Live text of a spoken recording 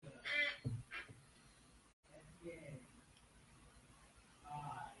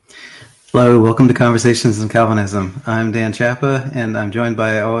Hello, welcome to Conversations in Calvinism. I'm Dan Chappa, and I'm joined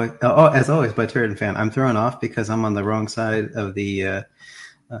by, as always, by Turretin Fan. I'm thrown off because I'm on the wrong side of the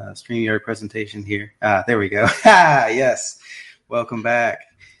StreamYard presentation here. There we go. Yes, welcome back.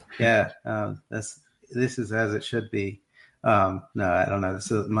 Yeah, this is as it should be. No, I don't know.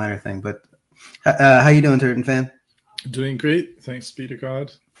 This is a minor thing, but how you doing, Turretin Fan? Doing great. Thanks be to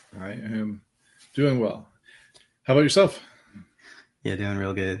God. I am doing well. How about yourself? Yeah, doing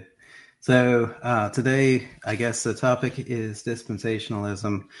real good. So today, I guess the topic is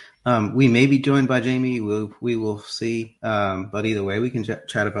dispensationalism. We may be joined by Jamie. We will see. But either way, we can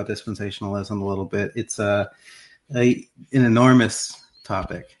chat about dispensationalism a little bit. It's an enormous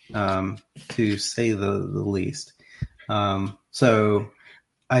topic, to say the least. So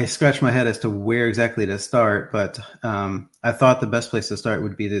I scratched my head as to where exactly to start, but I thought the best place to start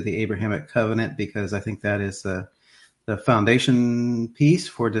would be the Abrahamic covenant, because I think that is the foundation piece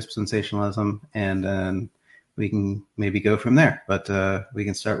for dispensationalism, and then we can maybe go from there. But we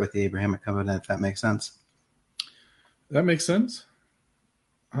can start with the Abrahamic covenant, if that makes sense. That makes sense.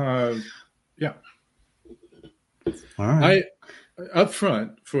 Yeah. All right. Up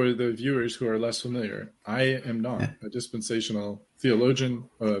front, for the viewers who are less familiar, I am not a dispensational theologian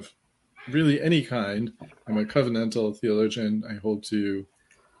of really any kind. I'm a covenantal theologian. I hold to,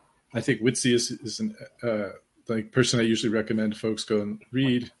 I think Witsius is an like person I usually recommend folks go and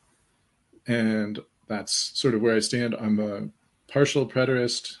read, and that's sort of where I stand. I'm a partial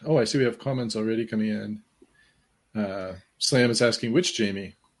preterist. Oh, I see we have comments already coming in. Slam is asking which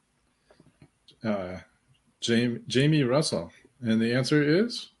Jamie. Jamie Russell, and the answer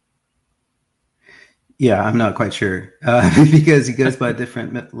is yeah, I'm not quite sure because he goes by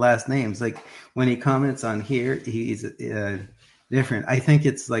different last names. Like when he comments on here, he's different. I think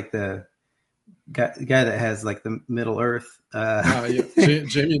it's like the guy that has like the Middle Earth. Yeah,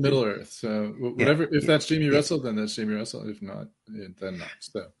 Jamie Middle Earth. So whatever, if that's Jamie Russell, then that's Jamie Russell. If not, then not.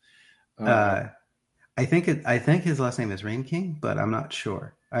 So I think his last name is Rain King, but I'm not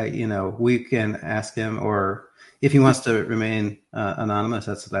sure. We can ask him, or if he wants to remain anonymous,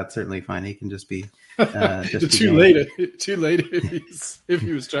 that's certainly fine. He can just be too late. If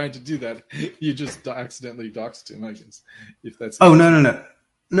he was trying to do that, you just accidentally doxed him, I guess. If that's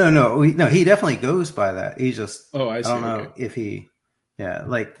no. He definitely goes by that. He's just I don't know if he. Yeah,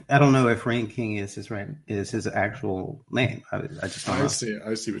 like I don't know if Rain King is his actual name. I just don't know.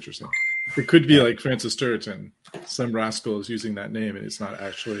 I see what you're saying. It could be like Francis Turretin. Some rascal is using that name, and it's not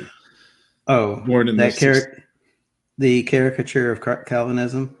actually. Born in that the caricature of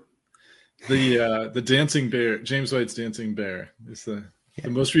Calvinism. The dancing bear, James White's dancing bear, is the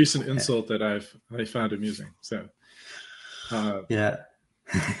most recent insult that I found amusing. So, yeah.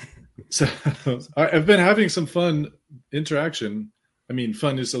 So I've been having some fun interaction. I mean,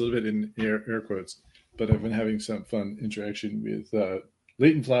 fun is a little bit in air quotes, but I've been having some fun interaction with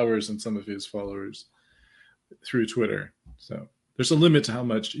Leighton Flowers and some of his followers through Twitter. So there's a limit to how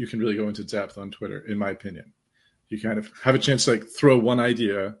much you can really go into depth on Twitter, in my opinion. You kind of have a chance to like throw one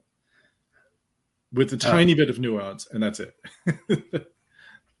idea with a tiny bit of nuance, and that's it.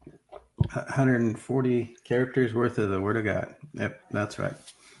 140 characters worth of the Word of God. Yep, that's right.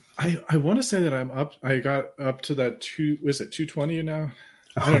 I want to say that I got up to that 220 now?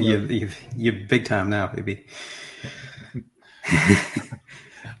 Oh, you're big time now, baby.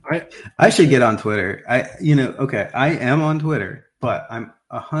 I should get on Twitter. I am on Twitter, but I'm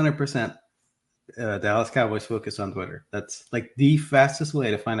 100% Dallas Cowboys focused on Twitter. That's like the fastest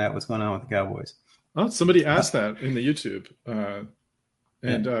way to find out what's going on with the Cowboys. Oh, somebody asked that in the YouTube.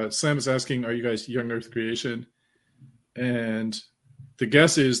 Sam is asking, are you guys Young Earth Creation? And the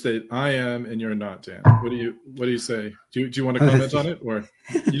guess is that I am and you're not, Dan. What do you say? Do you want to comment on it, or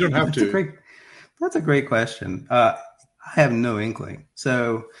you don't have to? That's a great question. I have no inkling.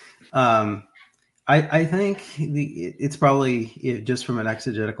 So I think it's probably, just from an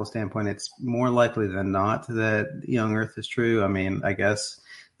exegetical standpoint, it's more likely than not that Young Earth is true. I mean, I guess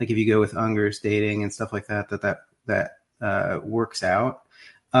like if you go with Unger's dating and stuff like that works out.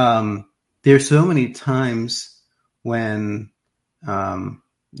 There's so many times when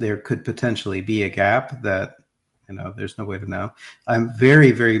there could potentially be a gap that there's no way to know. I'm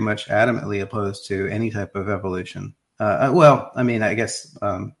very, very much adamantly opposed to any type of evolution. I guess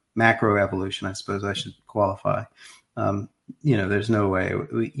macro evolution, I suppose I should qualify. There's no way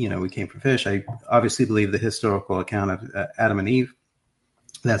we came from fish. I obviously believe the historical account of Adam and Eve,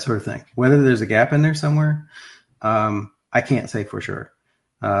 that sort of thing. Whether there's a gap in there somewhere, I can't say for sure.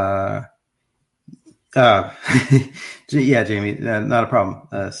 Yeah, Jamie, not a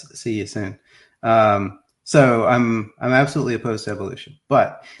problem. See you soon. So I'm absolutely opposed to evolution,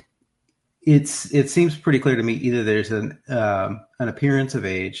 but it seems pretty clear to me either there's an appearance of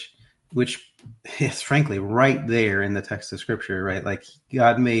age, which is frankly right there in the text of Scripture, right? Like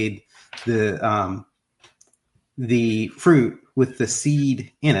God made the fruit with the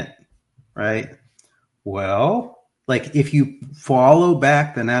seed in it, right? Well, like if you follow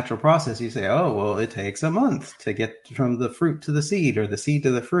back the natural process, you say, oh, well, it takes a month to get from the fruit to the seed or the seed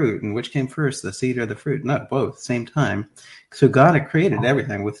to the fruit. And which came first, the seed or the fruit? Not both, same time. So God had created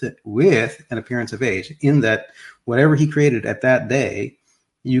everything with an appearance of age, in that whatever he created at that day,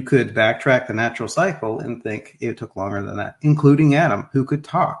 you could backtrack the natural cycle and think it took longer than that, including Adam, who could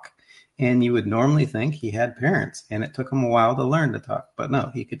talk. And you would normally think he had parents, and it took him a while to learn to talk. But no,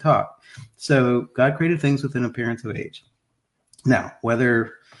 he could talk. So God created things with an appearance of age. Now,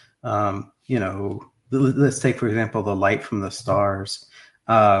 whether, let's take, for example, the light from the stars.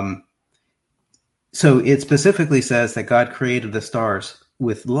 So it specifically says that God created the stars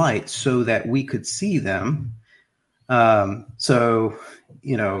with light so that we could see them.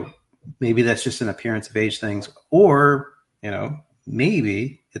 Maybe that's just an appearance of age things, or,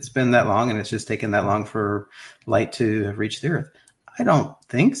 maybe it's been that long and it's just taken that long for light to have reached the earth. I don't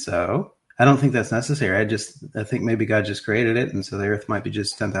think so. I don't think that's necessary. I think maybe God just created it, and so the earth might be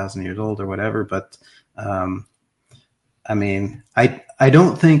just 10,000 years old or whatever. But I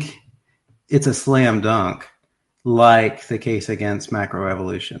don't think it's a slam dunk like the case against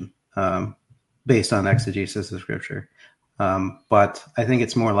macroevolution based on exegesis of Scripture. But I think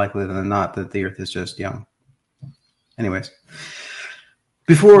it's more likely than not that the earth is just young. Anyways.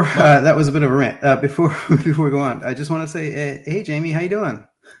 Before that was a bit of a rant. Before we go on, I just want to say, hey, Jamie, how you doing?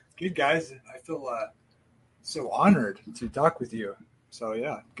 Good, guys. I feel so honored to talk with you. So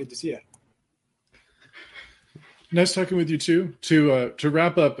yeah, good to see you. Nice talking with you too. To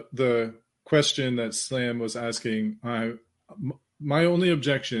wrap up the question that Slam was asking, my only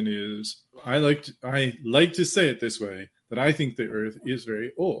objection is I like to say it this way, that I think the Earth is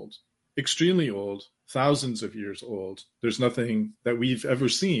very old, extremely old. Thousands of years old. There's nothing that we've ever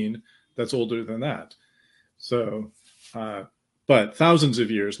seen that's older than that. So, but thousands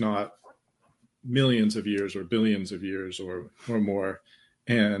of years, not millions of years or billions of years or more.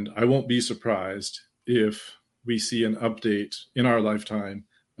 And I won't be surprised if we see an update in our lifetime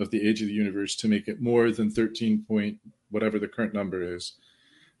of the age of the universe to make it more than 13 point, whatever the current number is,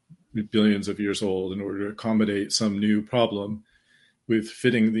 billions of years old, in order to accommodate some new problem with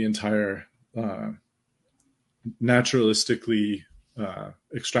fitting the entire naturalistically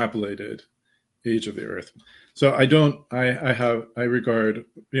extrapolated age of the Earth. So I regard,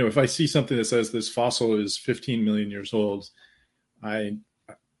 if I see something that says this fossil is 15 million years old, I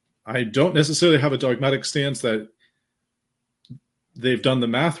don't necessarily have a dogmatic stance that they've done the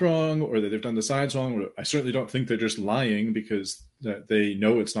math wrong or that they've done the science wrong. I certainly don't think they're just lying because they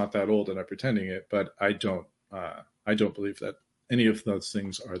know it's not that old and are pretending it, but I don't believe that any of those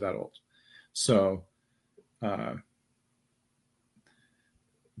things are that old. So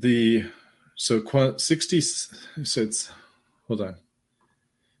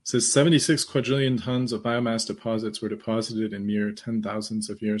says 76 quadrillion tons of biomass deposits were deposited in mere 10,000s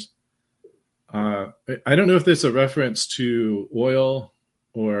of years. I don't know if there's a reference to oil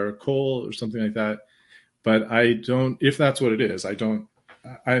or coal or something like that, but if that's what it is, I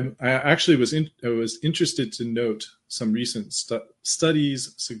actually was interested to note some recent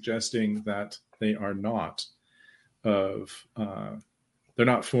studies suggesting that they are not they're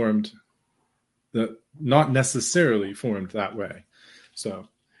not formed, not necessarily formed that way. So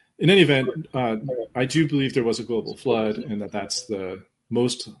in any event, I do believe there was a global flood, and that's the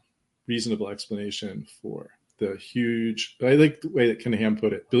most reasonable explanation for the huge, I like the way that Kinahan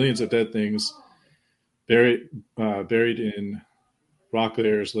put it, billions of dead things buried in rock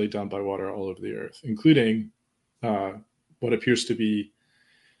layers laid down by water all over the earth, including what appears to be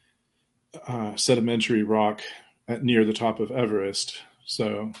sedimentary rock near the top of Everest.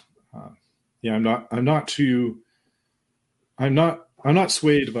 So, I'm not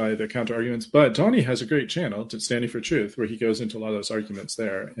swayed by the counter arguments, but Donnie has a great channel, Standing for Truth, where he goes into a lot of those arguments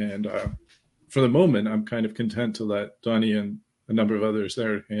there. And for the moment, I'm kind of content to let Donnie and a number of others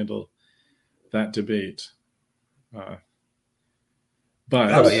there handle that debate.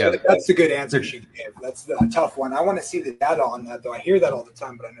 That's a good answer she gave. That's a tough one. I want to see the data on that, though. I hear that all the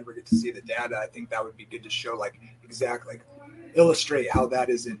time, but I never get to see the data. I think that would be good to show, illustrate how that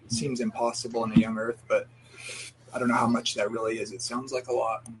seems impossible in a young Earth, but I don't know how much that really is. It sounds like a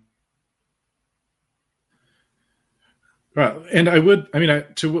lot. Right, and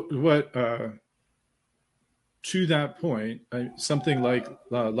to that point, something like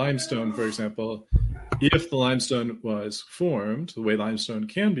limestone, for example, if the limestone was formed the way limestone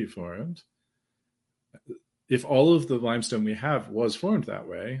can be formed, if all of the limestone we have was formed that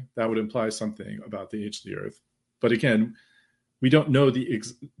way, that would imply something about the age of the Earth. But again, we don't know the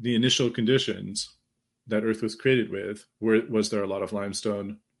initial conditions that Earth was created with. Was there a lot of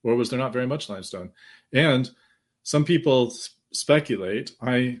limestone, or was there not very much limestone? And some people speculate,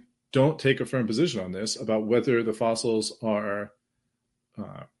 I don't take a firm position on this, about whether the fossils are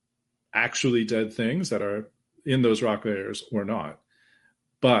actually dead things that are in those rock layers or not.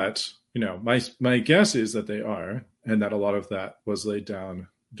 But, my guess is that they are, and that a lot of that was laid down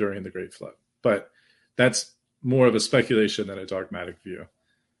during the Great Flood. But that's more of a speculation than a dogmatic view.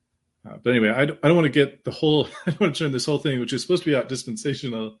 But anyway, I don't want to get I don't want to turn this whole thing, which is supposed to be about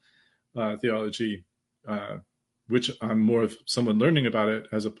dispensational theology, which I'm more of someone learning about it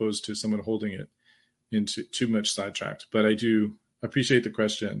as opposed to someone holding it into too much sidetracked. But I do appreciate the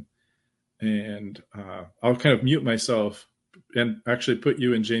question, and I'll kind of mute myself and actually put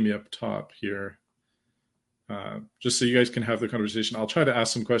you and Jamie up top here, just so you guys can have the conversation. I'll try to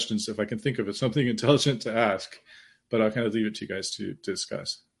ask some questions if I can think of it, something intelligent to ask, but I'll kind of leave it to you guys to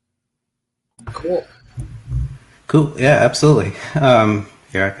discuss. Cool. Yeah, absolutely.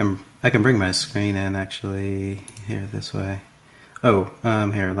 Here, I can bring my screen in actually here this way.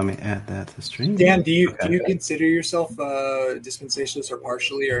 Here, let me add that to the stream. Dan, do you consider yourself dispensationalist or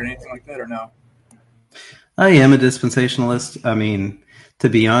partially or anything like that, or no? I am a dispensationalist. I mean, to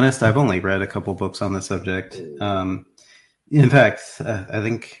be honest, I've only read a couple books on the subject. In fact, I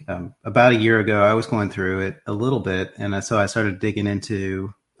think about a year ago, I was going through it a little bit, and so I started digging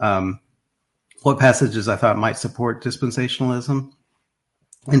into what passages I thought might support dispensationalism.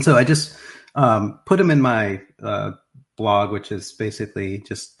 And so I just put them in my blog, which is basically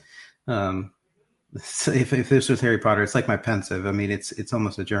just if this was Harry Potter, it's like my pensive. I mean, it's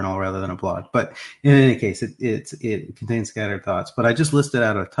almost a journal rather than a blog. But in any case, it contains scattered thoughts. But I just listed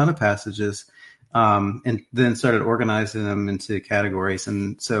out a ton of passages and then started organizing them into categories.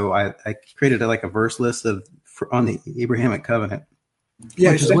 And so I created a verse list on the Abrahamic covenant.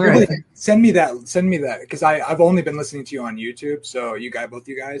 Yeah, send me that because I've only been listening to you on YouTube. So both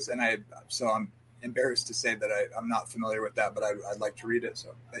you guys, and I'm embarrassed to say that I'm not familiar with that, but I'd like to read it.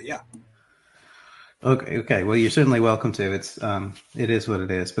 So, but yeah. Okay. Well, you're certainly welcome to. It is what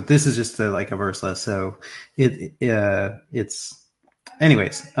it is. But this is just a verse list, so it's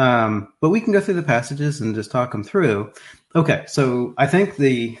anyways. But we can go through the passages and just talk them through. Okay. So I think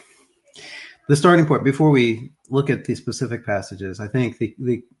the starting point before we look at these specific passages, I think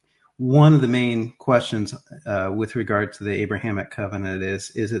the one of the main questions with regard to the Abrahamic covenant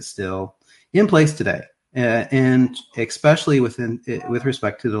is it still in place today? And especially with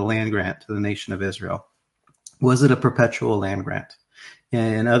respect to the land grant to the nation of Israel. Was it a perpetual land grant?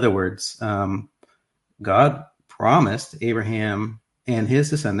 In other words, God promised Abraham and his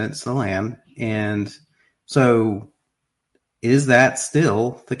descendants the land. And so is that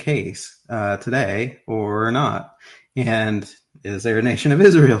still the case today or not? And is there a nation of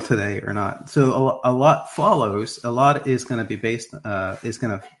Israel today or not? So a lot follows. A lot is going to be is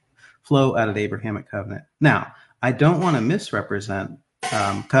going to flow out of the Abrahamic covenant. Now, I don't want to misrepresent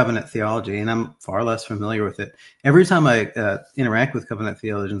covenant theology, and I'm far less familiar with it. Every time I interact with covenant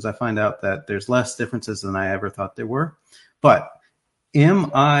theologians, I find out that there's less differences than I ever thought there were. But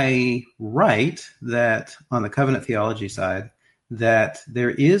am I right that on the covenant theology side, that there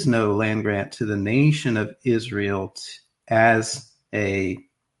is no land grant to the nation of Israel as a,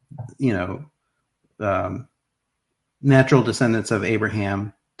 natural descendants of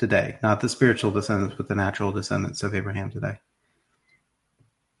Abraham today, not the spiritual descendants, but the natural descendants of Abraham today?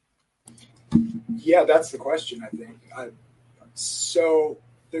 Yeah, that's the question, I think. So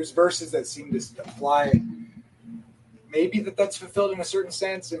there's verses that seem to apply, maybe that's fulfilled in a certain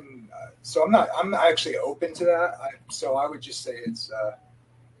sense. And so I'm actually open to that. So I would just say it's,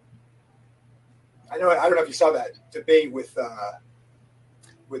 I don't know if you saw that debate with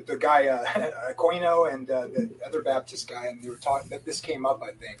the guy Aquino and the other Baptist guy, and they were talking that this came up,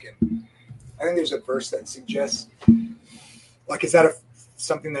 I think, and I think there's a verse that suggests, is that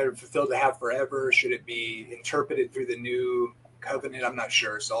something that are fulfilled to have forever? Should it be interpreted through the new covenant? I'm not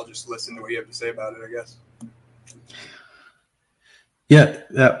sure, so I'll just listen to what you have to say about it, I guess. Yeah.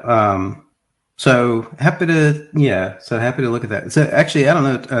 So happy to look at that. So actually, I don't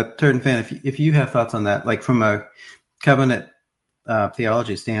know, Turton fan, if you have thoughts on that, like from a covenant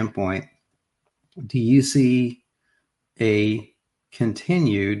theology standpoint, do you see a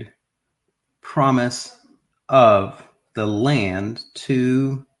continued promise of the land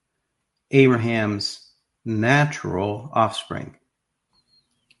to Abraham's natural offspring?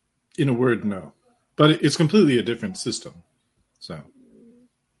 In a word, no. But it's completely a different system. So,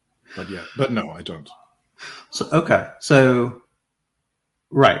 but no, I don't.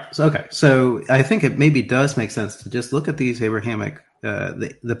 Right. So I think it maybe does make sense to just look at these Abrahamic,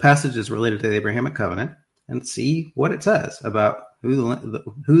 the passages related to the Abrahamic covenant, and see what it says about who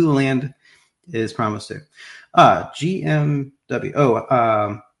the land is promised to. GMW.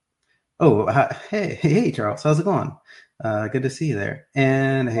 Hey, Charles, how's it going? Good to see you there.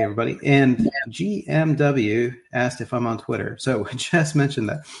 And hey, everybody. And GMW asked if I'm on Twitter. So just mentioned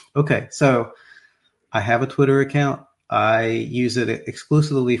that. Okay, so I have a Twitter account. I use it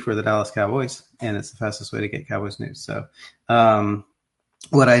exclusively for the Dallas Cowboys, and it's the fastest way to get Cowboys news. So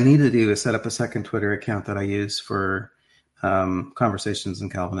what I need to do is set up a second Twitter account that I use for conversations in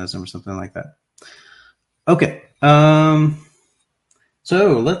Calvinism or something like that. Okay.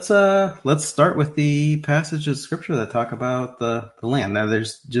 So let's start with the passages of scripture that talk about the land. Now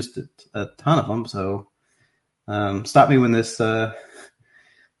there's just a ton of them, so stop me when this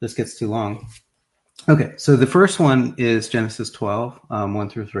gets too long. Okay, so the first one is Genesis 12, 1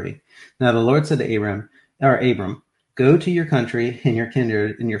 through 3. Now the Lord said to Abram, go to your country and your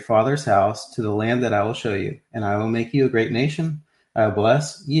kindred and your father's house to the land that I will show you, and I will make you a great nation. I will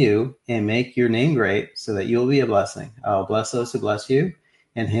bless you and make your name great so that you will be a blessing. I will bless those who bless you,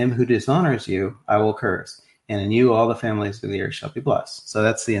 and him who dishonors you I will curse. And in you all the families of the earth shall be blessed. So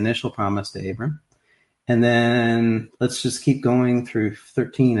that's the initial promise to Abram. And then let's just keep going through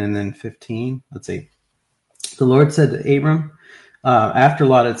 13 and then 15. Let's see. The Lord said to Abram, after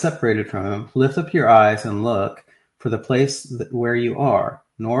Lot had separated from him, lift up your eyes and look for the place where you are,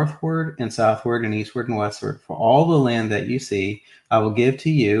 northward and southward and eastward and westward. For all the land that you see, I will give to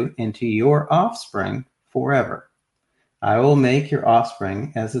you and to your offspring forever. I will make your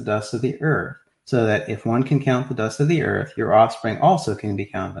offspring as the dust of the earth, so that if one can count the dust of the earth, your offspring also can be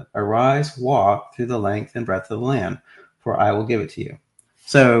counted. Arise, walk through the length and breadth of the land, for I will give it to you.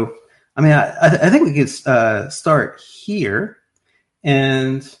 So, I mean, I think we could start here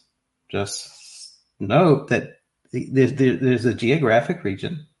and just note that there's a geographic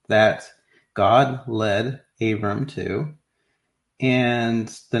region that God led Abram to, and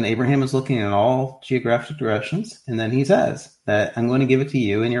then Abraham is looking in all geographic directions, and then he says that I'm going to give it to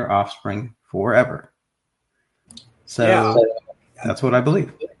you and your offspring forever. So that's what I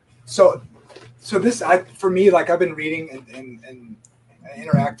believe. So this, for me, like I've been reading and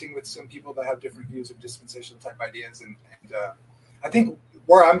interacting with some people that have different views of dispensational type ideas, and I think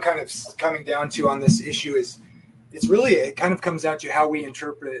where I'm kind of coming down to on this issue is it kind of comes down to how we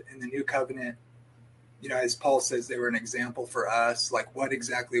interpret in the new covenant. You know, as Paul says, they were an example for us. Like, what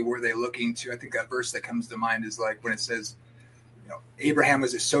exactly were they looking to? I think that verse that comes to mind is like when it says, you know, Abraham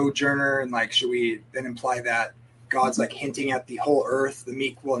was a sojourner, and like, should we then imply that God's like hinting at the whole earth, the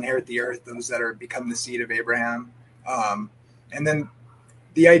meek will inherit the earth, those that are become the seed of Abraham. And then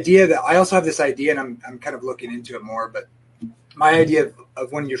the idea that I also have this idea, and I'm kind of looking into it more, but my idea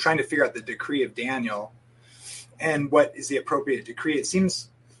of when you're trying to figure out the decree of Daniel and what is the appropriate decree, it seems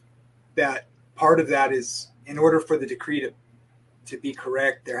that part of that is in order for the decree to be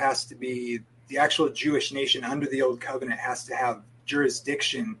correct, there has to be the actual Jewish nation under the old covenant has to have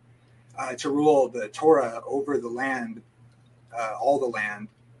jurisdiction to rule the Torah over the land, all the land,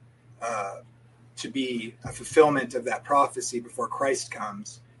 to be a fulfillment of that prophecy before Christ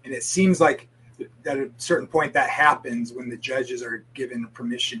comes. And it seems like at a certain point that happens when the judges are given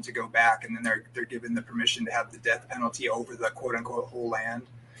permission to go back, and then they're given the permission to have the death penalty over the quote unquote whole land.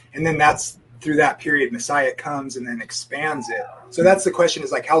 And then that's through that period, Messiah comes and then expands it. So that's the question: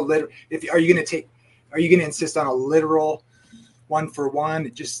 is like how literal? Are you going to insist on a literal one for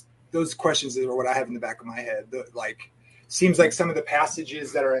one? Just those questions are what I have in the back of my head. Seems like some of the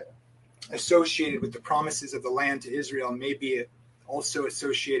passages that are associated with the promises of the land to Israel may be also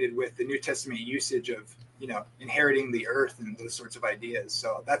associated with the New Testament usage of, you know, inheriting the earth and those sorts of ideas.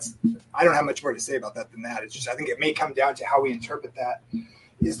 So I don't have much more to say about that than that. It's just, I think it may come down to how we interpret that.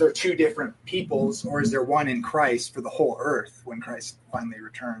 Is there two different peoples, or is there one in Christ for the whole earth when Christ finally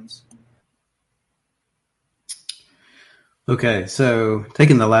returns? Okay, so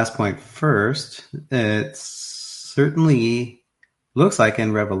taking the last point first, it certainly looks like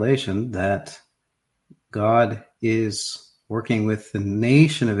in Revelation that God is working with the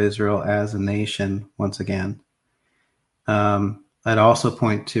nation of Israel as a nation once again. I'd also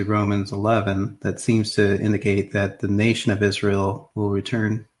point to Romans 11 that seems to indicate that the nation of Israel will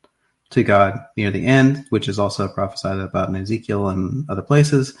return to God near the end, which is also prophesied about in Ezekiel and other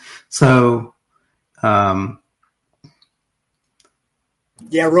places. So, Romans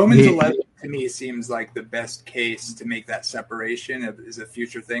 11 to me seems like the best case to make that separation is a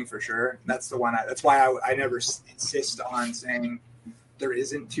future thing for sure. That's the one. That's why I never insist on saying there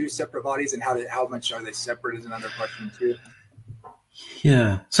isn't two separate bodies, and how much are they separate is another question too.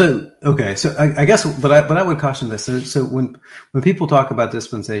 Yeah. So okay. So I guess, but I would caution this. So when people talk about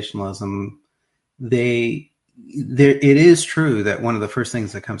dispensationalism, it is true that one of the first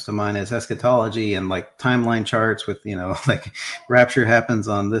things that comes to mind is eschatology and like timeline charts with, like rapture happens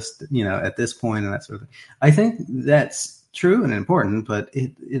on this, at this point and that sort of thing. I think that's true and important, but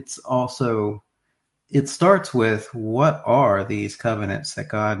it's also, it starts with what are these covenants that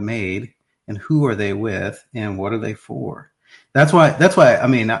God made and who are they with and what are they for? That's why, I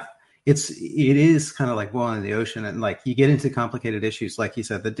mean, it is kind of like boiling in the ocean, and like you get into complicated issues. Like you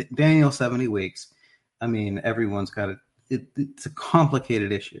said, the Daniel 70 weeks. I mean, everyone's got it's a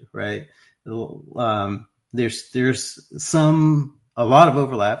complicated issue, right? There's a lot of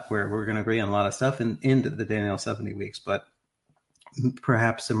overlap where we're going to agree on a lot of stuff in the Daniel 70 weeks, but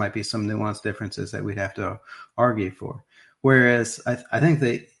perhaps there might be some nuanced differences that we'd have to argue for. Whereas I think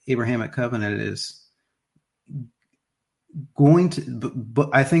the Abrahamic covenant is going to, but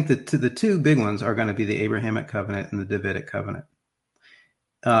I think that the two big ones are going to be the Abrahamic covenant and the Davidic covenant.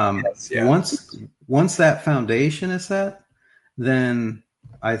 Yes, yeah. Once that foundation is set, then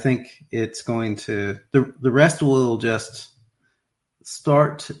I think it's going to, the rest will just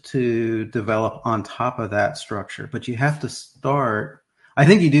start to develop on top of that structure. But you have to start, I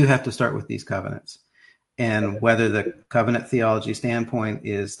think you do have to start with these covenants, and whether the covenant theology standpoint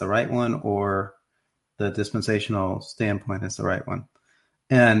is the right one or the dispensational standpoint is the right one.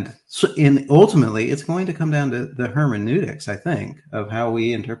 And ultimately, it's going to come down to the hermeneutics, I think, of how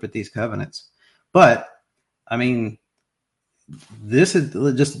we interpret these covenants. But, I mean, this is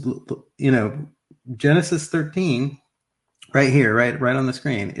just, Genesis 13, right here, right on the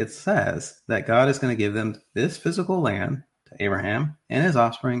screen, it says that God is going to give them this physical land to Abraham and his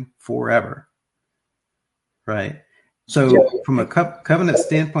offspring forever. Right? So from a covenant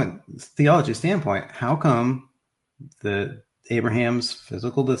standpoint, theology standpoint, how come Abraham's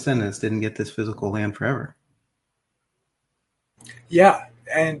physical descendants didn't get this physical land forever? Yeah,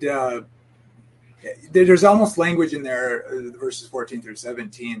 and there's almost language in there, verses 14 through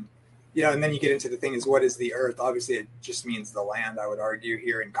 17, and then you get into the thing is, what is the earth? Obviously, it just means the land, I would argue,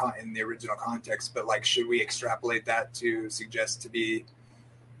 here in the original context. But like, should we extrapolate that to suggest to be,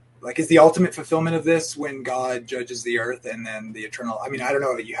 like, is the ultimate fulfillment of this when God judges the earth and then the eternal? I mean, I don't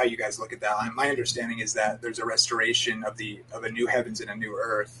know how you guys look at that. My understanding is that there's a restoration of a new heavens and a new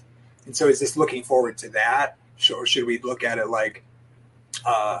earth. And so is this looking forward to that? Or should we look at it like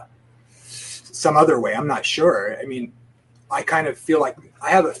some other way? I'm not sure. I mean, I kind of feel like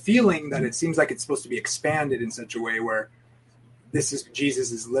I have a feeling that it seems like it's supposed to be expanded in such a way where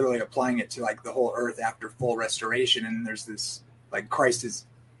Jesus is literally applying it to like the whole earth after full restoration. And there's this, like, Christ is,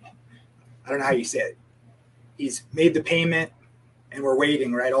 I don't know how you say it. He's made the payment and we're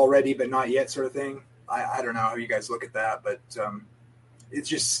waiting, right? Already, but not yet, sort of thing. I don't know how you guys look at that, but it's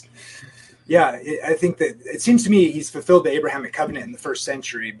just, I think that it seems to me he's fulfilled the Abrahamic covenant in the first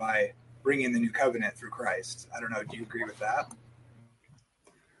century by bringing the new covenant through Christ. I don't know. Do you agree with that?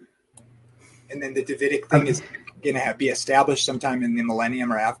 And then the Davidic thing is going to be established sometime in the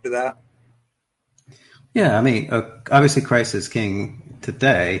millennium or after that? Yeah, I mean, obviously Christ is king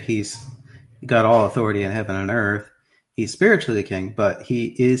today. He's got all authority in heaven and earth. He's spiritually king, but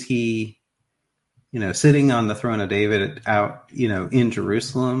he sitting on the throne of David out, in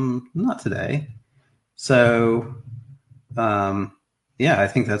Jerusalem? Not today. So, I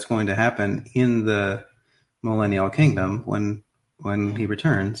think that's going to happen in the millennial kingdom when he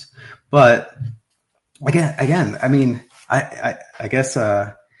returns. But again, I mean, I guess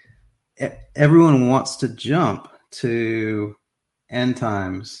everyone wants to jump to end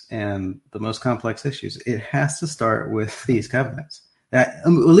times and the most complex issues. It has to start with these covenants. At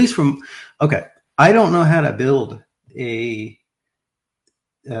least I don't know how to build I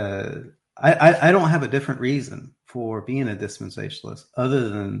don't have a different reason for being a dispensationalist other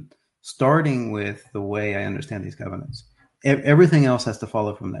than starting with the way I understand these covenants. Everything else has to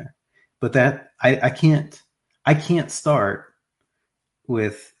follow from there. But that I can't start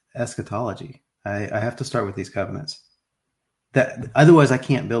with eschatology. I have to start with these covenants. That otherwise I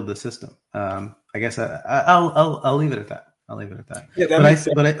can't build the system. I guess I'll leave it at that. Yeah,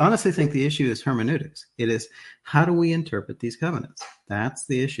 but I honestly think the issue is hermeneutics. It is, how do we interpret these covenants? That's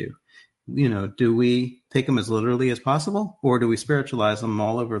the issue. Do we take them as literally as possible, or do we spiritualize them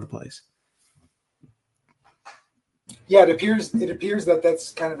all over the place? Yeah, it appears that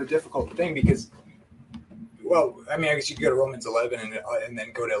that's kind of a difficult thing because, well, I mean, I guess you could go to Romans 11 and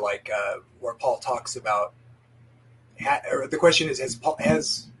then go to like where Paul talks about. Or the question is,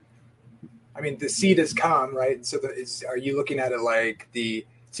 I mean, the seed has come, right? So are you looking at it like it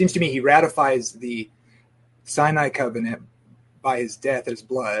seems to me he ratifies the Sinai covenant by his death, his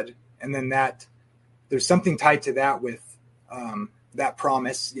blood, and then that there's something tied to that with that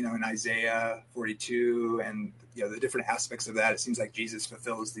promise, in Isaiah 42 and, the different aspects of that. It seems like Jesus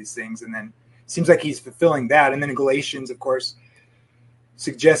fulfills these things, and then it seems like he's fulfilling that. And then in Galatians, of course,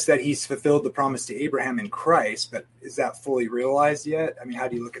 suggests that he's fulfilled the promise to Abraham in Christ, but is that fully realized yet? I mean, how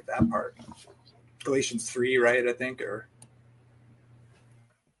do you look at that part? Galatians 3, right, I think, or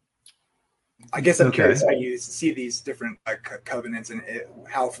I guess I'm curious how you see these different covenants and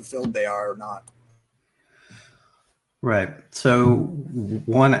how fulfilled they are or not. Right. So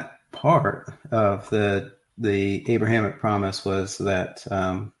one part of the Abrahamic promise was that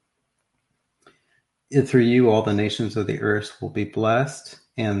through you all the nations of the earth will be blessed,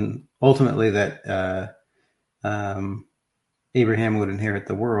 and ultimately that Abraham would inherit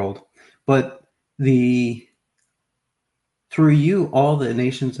the world. But through you all the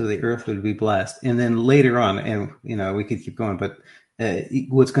nations of the earth would be blessed, and then later on, and we could keep going, but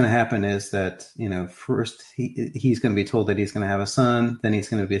what's going to happen is that first he's going to be told that he's going to have a son, then it's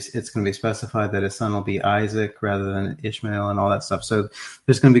going to be specified that his son will be Isaac rather than Ishmael and all that stuff. So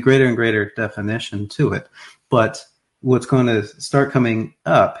there's going to be greater and greater definition to it. But what's going to start coming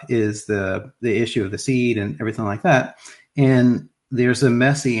up is the issue of the seed and everything like that, and there's a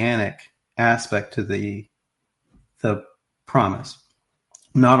messianic aspect to the promise.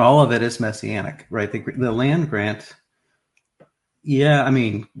 Not all of it is messianic, right? The land grant. Yeah, I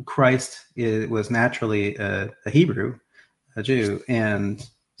mean, Christ was naturally a Hebrew, a Jew, and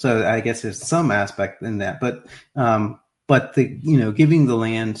so I guess there's some aspect in that. But giving the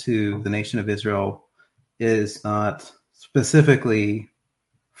land to the nation of Israel is not specifically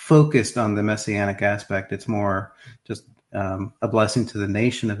focused on the messianic aspect. It's more just a blessing to the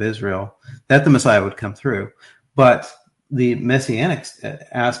nation of Israel that the Messiah would come through. But the messianic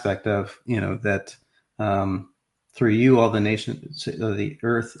aspect of that. Through you, all the nations of the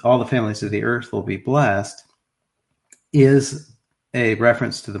earth, all the families of the earth will be blessed, is a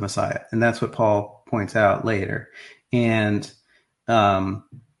reference to the Messiah. And that's what Paul points out later. And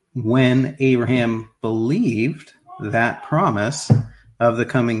when Abraham believed that promise of the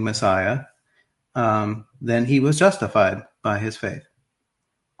coming Messiah, then he was justified by his faith.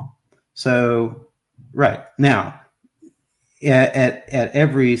 So, right. Now, at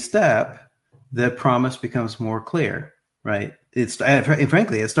every step, the promise becomes more clear, right?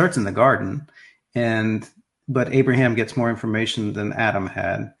 Frankly, it starts in the garden, but Abraham gets more information than Adam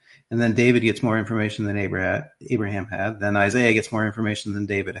had, and then David gets more information than Abraham had. Then Isaiah gets more information than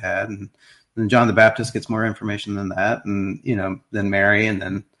David had, and then John the Baptist gets more information than that, and then Mary, and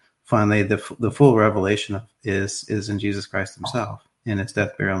then finally the full revelation is in Jesus Christ Himself, in His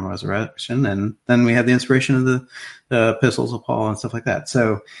death, burial, and resurrection. And then we have the inspiration of the epistles of Paul and stuff like that.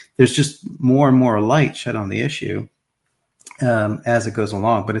 So there's just more and more light shed on the issue as it goes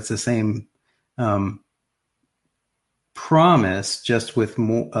along, but it's the same promise, just with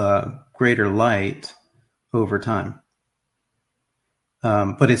more greater light over time.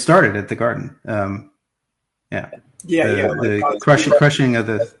 But it started at the garden. The crushing of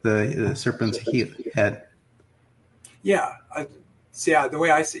the serpent's head. Yeah. The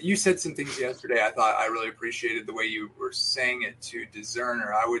way you said some things yesterday, I thought I really appreciated the way you were saying it to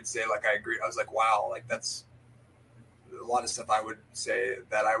discerner. I would say, I agree. I was like, wow, that's a lot of stuff I would say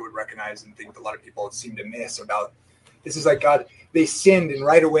that I would recognize and think a lot of people seem to miss about. This is like God, they sinned, and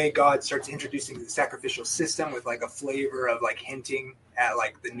right away God starts introducing the sacrificial system with a flavor of hinting at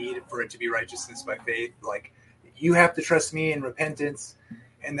the need for it to be righteousness by faith. You have to trust me in repentance,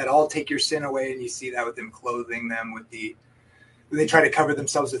 and that I'll take your sin away. And you see that with them clothing them with they try to cover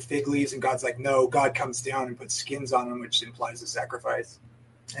themselves with fig leaves, and God's like, no, God comes down and puts skins on them, which implies a sacrifice.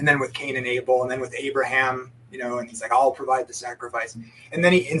 And then with Cain and Abel, and then with Abraham, and he's like, I'll provide the sacrifice. And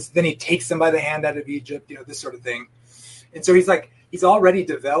then he takes them by the hand out of Egypt, this sort of thing. And so he's already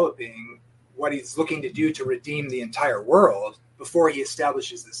developing what he's looking to do to redeem the entire world before he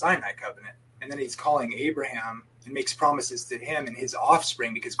establishes the Sinai covenant. And then he's calling Abraham and makes promises to him and his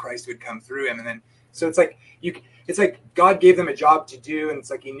offspring because Christ would come through him. And then, so it's like God gave them a job to do, and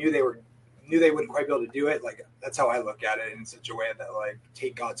it's like he knew they wouldn't quite be able to do it. That's how I look at it, in such a way that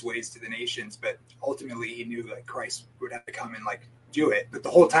take God's ways to the nations. But ultimately, he knew that Christ would have to come and do it. But the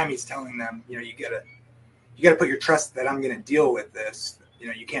whole time he's telling them, you gotta put your trust that I'm going to deal with this.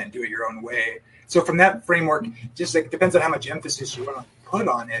 You can't do it your own way. So from that framework, just depends on how much emphasis you want to put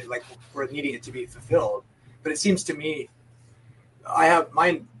on it, for needing it to be fulfilled. But it seems to me, I have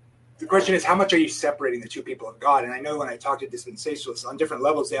mine. the question is, how much are you separating the two people of God? And I know when I talk to dispensationalists on different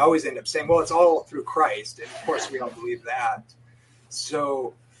levels, they always end up saying, well, it's all through Christ. And of course, we all believe that.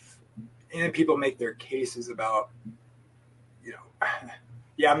 So, and then people make their cases about,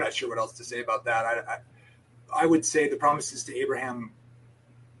 I'm not sure what else to say about that. I would say the promises to Abraham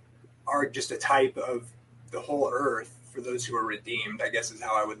are just a type of the whole earth for those who are redeemed, I guess is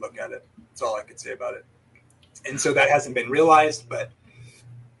how I would look at it. That's all I could say about it. And so that hasn't been realized, but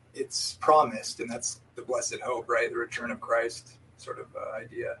it's promised, and that's the blessed hope, right? The return of Christ sort of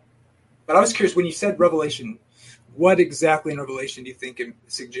idea. But I was curious, when you said Revelation, what exactly in Revelation do you think it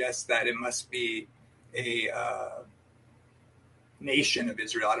suggests that it must be a nation of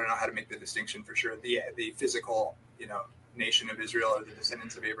Israel? I don't know how to make the distinction for sure. The physical, nation of Israel or the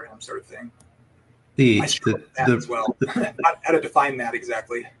descendants of Abraham sort of thing. I struggle with that as well. Not how to define that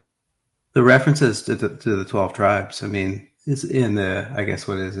exactly. The references to the 12 tribes, I mean, is in the, I guess,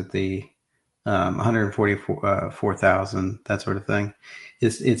 what is it, the 144,000, that sort of thing.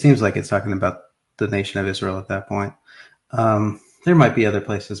 It seems like it's talking about the nation of Israel at that point. There might be other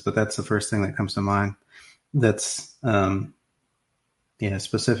places, but that's the first thing that comes to mind. That's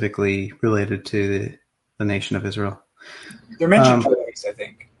specifically related to the nation of Israel. They're mentioned twice, I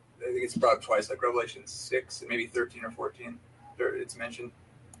think. I think it's brought twice, like Revelation 6 and maybe 13 or 14. It's mentioned.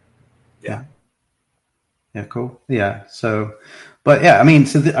 Yeah. Yeah, cool. Yeah. So, but yeah, I mean,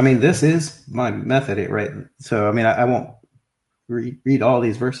 this is my method, right? So, I mean, I won't read all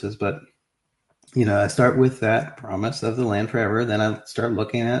these verses, but I start with that promise of the land forever. Then I start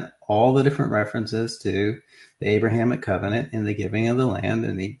looking at all the different references to the Abrahamic covenant and the giving of the land.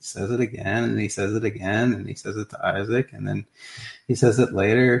 And he says it again, and he says it again, and he says it to Isaac, and then he says it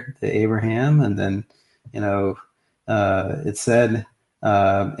later to Abraham. And then, it said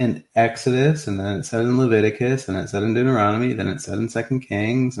in Exodus, and then it said in Leviticus, and it said in Deuteronomy, then it said in 2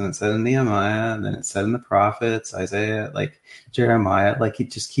 Kings, and it said in Nehemiah, and then it said in the prophets, Isaiah, like Jeremiah, like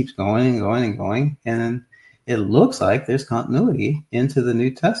it just keeps going and going and going. And it looks like there's continuity into the New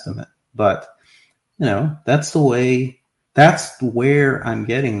Testament. But, that's where I'm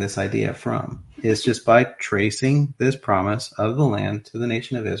getting this idea from, is just by tracing this promise of the land to the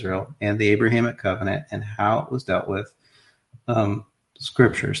nation of Israel and the Abrahamic covenant and how it was dealt with.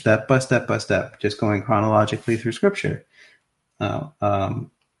 Scripture, step by step by step, just going chronologically through Scripture. Like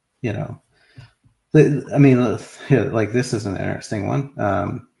this is an interesting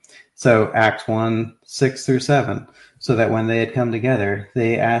one. So Acts 1:6-7. So that when they had come together,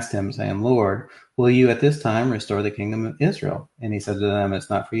 they asked him, saying, Lord, will you at this time restore the kingdom of Israel? And he said to them,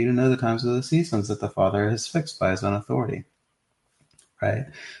 it's not for you to know the times of the seasons that the Father has fixed by his own authority. Right?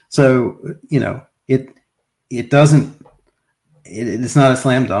 So, it doesn't, it's not a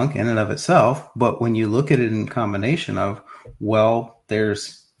slam dunk in and of itself, but when you look at it in combination of, well,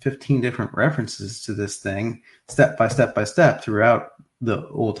 there's 15 different references to this thing, step by step by step throughout the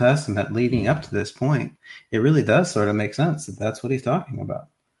Old Testament leading up to this point, it really does sort of make sense that that's what he's talking about.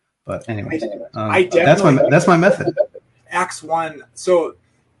 But anyway, that's my method. Acts 1. So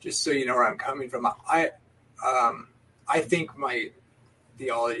just so you know where I'm coming from, I think my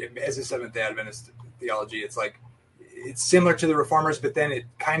theology as a Seventh-day Adventist theology, it's similar to the Reformers, but then it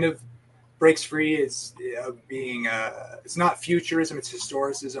kind of breaks free. It's being it's not futurism, it's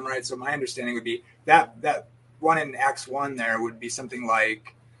historicism, right? So my understanding would be that one in Acts 1 there would be something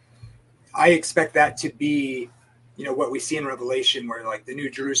like, I expect that to be, what we see in Revelation, where like the New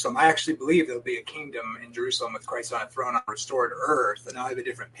Jerusalem. I actually believe there'll be a kingdom in Jerusalem with Christ on a throne on a restored earth, and I have a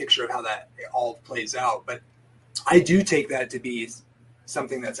different picture of how that all plays out. But I do take that to be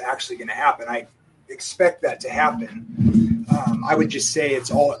something that's actually going to happen. I expect that to happen. I would just say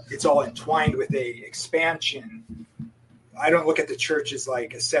it's all entwined with a expansion. I don't look at the church as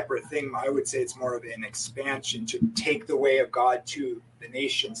like a separate thing. I would say it's more of an expansion to take the way of God to the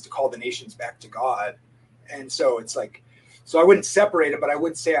nations, to call the nations back to God. And so it's like, so I wouldn't separate them, but I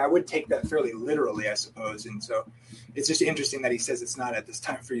would say I would take that fairly literally, I suppose. And so it's just interesting that he says it's not at this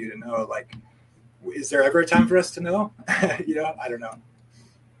time for you to know. Like, is there ever a time for us to know? I don't know.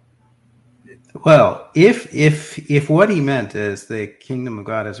 Well, if what he meant is the kingdom of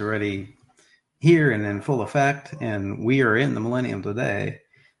God is already here and in full effect, and we are in the millennium today,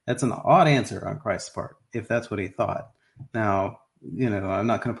 that's an odd answer on Christ's part, if that's what he thought. Now, I'm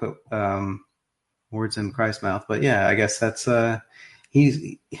not going to put words in Christ's mouth, but yeah, I guess that's if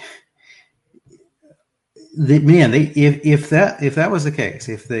that was the case,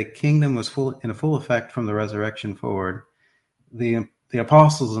 if the kingdom was in full effect from the resurrection forward, the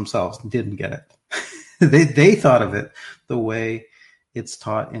apostles themselves didn't get it. they thought of it the way it's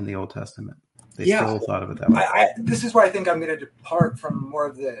taught in the Old Testament. They still thought of it that way. This is why I think I'm going to depart from more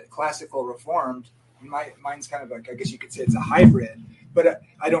of the classical Reformed. Mine's kind of like, I guess you could say it's a hybrid, but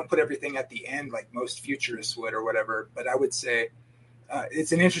I don't put everything at the end like most futurists would or whatever. But I would say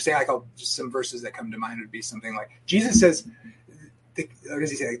it's an interesting, just some verses that come to mind would be something like Jesus says, what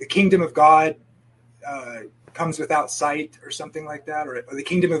does he say? The kingdom of God comes without sight or something like that, or the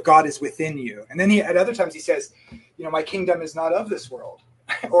kingdom of God is within you. And then at other times he says, my kingdom is not of this world.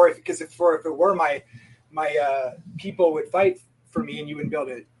 Or if it were, my people would fight for me and you wouldn't be able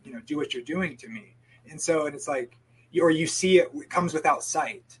to, do what you're doing to me. And it's like, or you see it comes without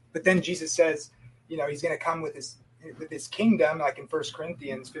sight. But then Jesus says, he's going to come with his kingdom, like in 1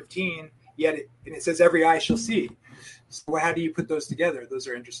 Corinthians 15, and it says every eye shall see. So how do you put those together? Those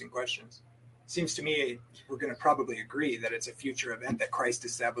are interesting questions. Seems to me we're going to probably agree that it's a future event that Christ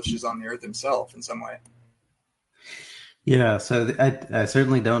establishes on the earth himself in some way. Yeah, so I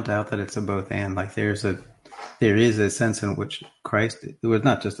certainly don't doubt that it's a both and. Like there is a sense in which Christ, it was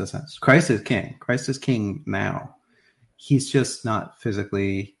not just a sense. Christ is king. Christ is king now. He's just not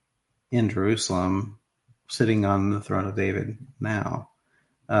physically in Jerusalem, sitting on the throne of David now.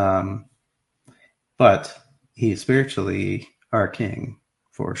 But he's spiritually our king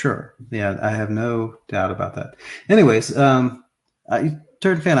for sure. Yeah, I have no doubt about that. Anyways,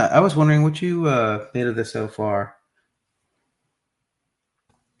 Turd Fan, I was wondering what you made of this so far.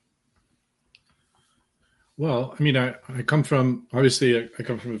 Well, I mean, I come from a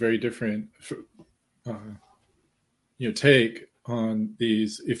very different, take on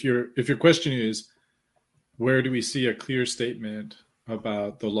these. If your question is, where do we see a clear statement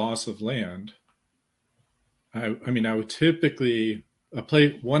about the loss of land? I would typically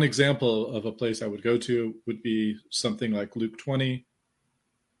one example of a place I would go to would be something like Luke 20.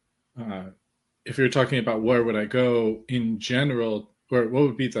 If you're talking about where would I go in general, or what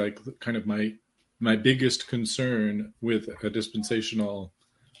would be like kind of my biggest concern with a dispensational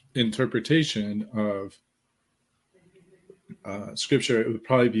interpretation of Scripture, it would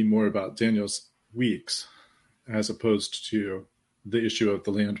probably be more about Daniel's weeks as opposed to the issue of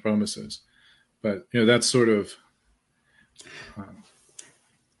the land promises. But that's sort of.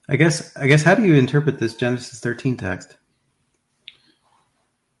 I guess. How do you interpret this Genesis 13 text?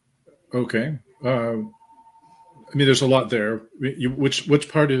 Okay. There's a lot there. Which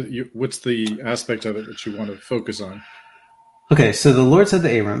part of you? What's the aspect of it that you want to focus on? Okay, so the Lord said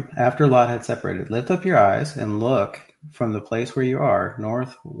to Abram, after Lot had separated, lift up your eyes and look from the place where you are,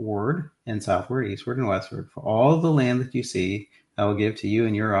 northward and southward, eastward and westward, for all the land that you see, I will give to you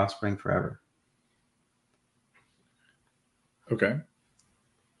and your offspring forever. Okay.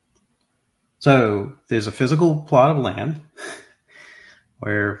 So there's a physical plot of land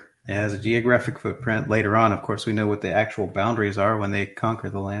where it has a geographic footprint. Later on, of course, we know what the actual boundaries are when they conquer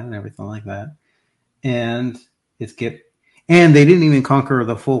the land and everything like that. And and they didn't even conquer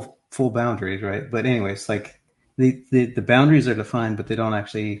the full boundaries, right? But anyways, like the boundaries are defined, but they don't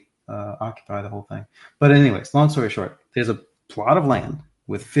actually occupy the whole thing. But anyways, long story short, there's a plot of land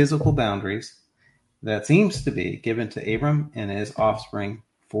with physical boundaries that seems to be given to Abram and his offspring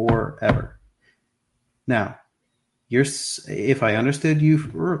forever. Now, if I understood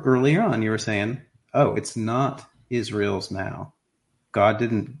you earlier on, you were saying, oh, it's not Israel's now. God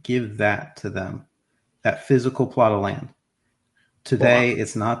didn't give that to them, that physical plot of land. Today,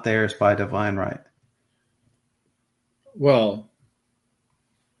 it's not theirs by divine right. Well,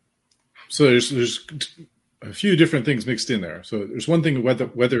 so there's a few different things mixed in there. So there's one thing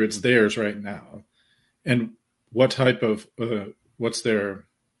whether it's theirs right now, and what type of what's their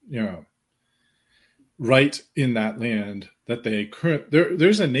right in that land that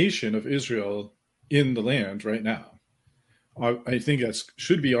there's a nation of Israel in the land right now. I think that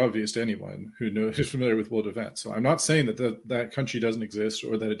should be obvious to anyone who's familiar with world events. So I'm not saying that country doesn't exist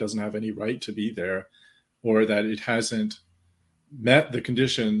or that it doesn't have any right to be there or that it hasn't met the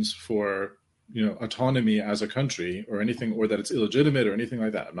conditions for autonomy as a country or anything, or that it's illegitimate or anything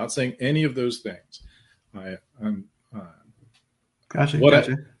like that. I'm not saying any of those things.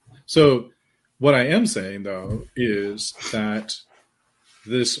 Gotcha. So what I am saying, though, is that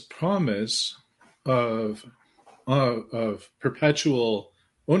this promise of perpetual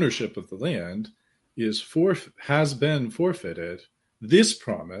ownership of the land has been forfeited. This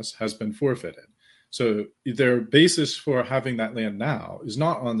promise has been forfeited. So their basis for having that land now is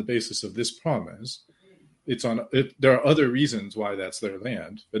not on the basis of this promise. There are other reasons why that's their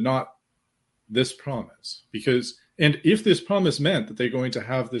land, but not this promise. And if this promise meant that they're going to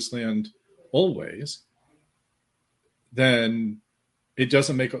have this land always, then that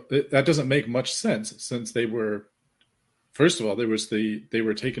doesn't make much sense, since they were first of all, they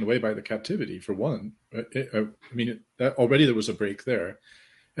were taken away by the captivity for one. Already there was a break there,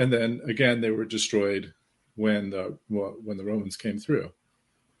 and then again they were destroyed when the Romans came through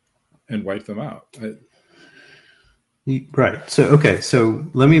and wiped them out. Right. So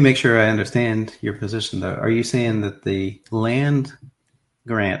let me make sure I understand your position, though. Are you saying that the land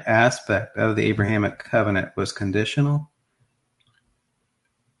grant aspect of the Abrahamic covenant was conditional?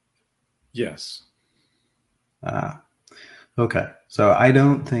 Yes. Okay. So I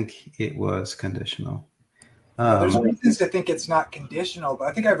don't think it was conditional. There's reasons to think it's not conditional, but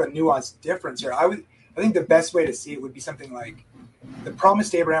I think I have a nuanced difference here. I think the best way to see it would be something like the promise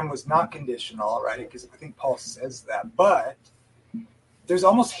to Abraham was not conditional, right? Because I think Paul says that, but there's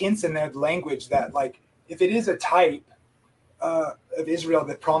almost hints in that language that, like, if it is a type of Israel,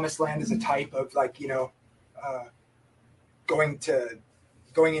 the promised land is a type of, like,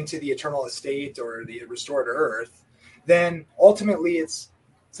 going into the eternal estate or the restored earth, then ultimately it's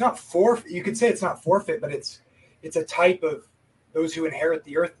not forfeit. You could say it's not forfeit, but it's a type of those who inherit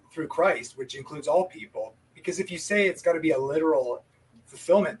the earth through Christ, which includes all people. Because if you say it's got to be a literal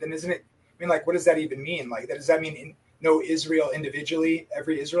fulfillment, then isn't it? I mean, like, what does that even mean? Like, does that mean no Israel individually,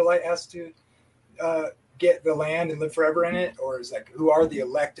 every Israelite has to get the land and live forever in it? Or is, like, who are the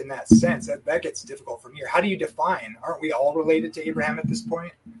elect in that sense? That gets difficult from here. How do you define? Aren't we all related to Abraham at this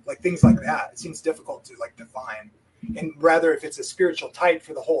point? Like, things like that. It seems difficult to, like, define. And rather, if it's a spiritual type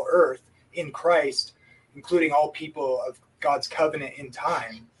for the whole earth in Christ, including all people of God's covenant in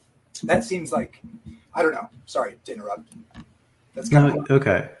time, that seems like, I don't know. Sorry to interrupt. That's kind of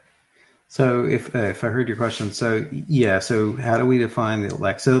okay. So if I heard your question, so how do we define the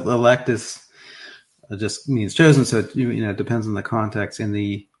elect? So the elect just means chosen. So it depends on the context. In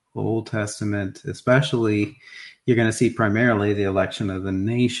the Old Testament, especially, you're going to see primarily the election of the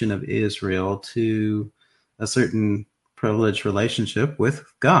nation of Israel to a certain privileged relationship with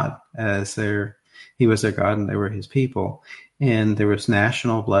God, as he was their God and they were his people. And there was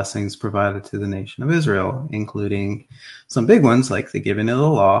national blessings provided to the nation of Israel, including some big ones like the giving of the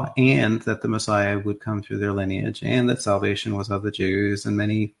law, and that the Messiah would come through their lineage, and that salvation was of the Jews, and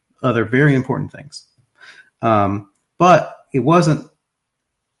many other very important things. But it wasn't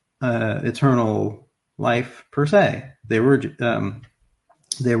eternal life per se. There were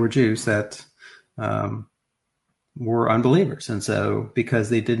Jews that were unbelievers, and so because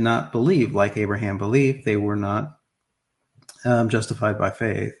they did not believe like Abraham believed, they were not justified by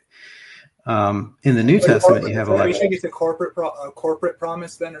faith. In the New Testament, you have a. You think it's a corporate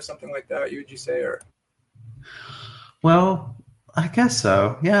promise then, or something like that? Would you say, or? Well, I guess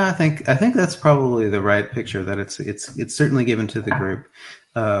so. Yeah, I think that's probably the right picture. That it's certainly given to the group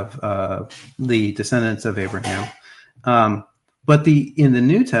of the descendants of Abraham. But in the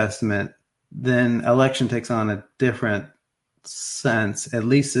New Testament, then election takes on a different sense. At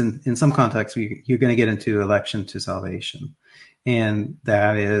least in some contexts, you're going to get into election to salvation. And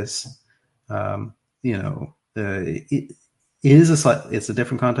that is, it is it's a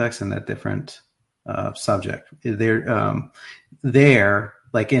different context and a different subject. There,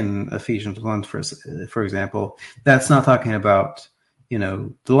 like in Ephesians 1, for example, that's not talking about,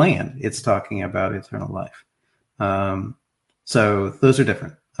 the land. It's talking about eternal life. So those are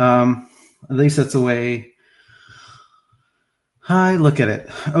different. At least that's the way I look at it.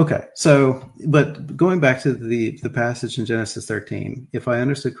 Okay, so, but going back to the passage in Genesis 13, if I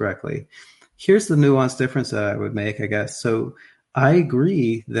understood correctly, here's the nuanced difference that I would make, I guess. So I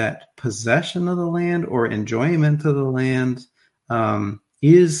agree that possession of the land or enjoyment of the land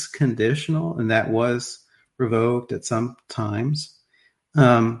is conditional, and that was revoked at some times,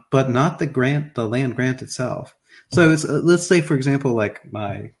 but not the land grant itself. So let's say, for example, like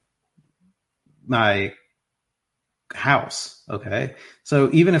my house. Okay. So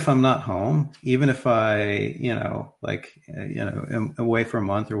even if I'm not home, even if I, am away for a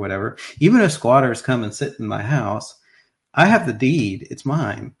month or whatever, even if squatters come and sit in my house, I have the deed. It's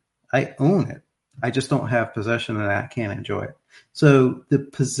mine. I own it. I just don't have possession and I can't enjoy it. So the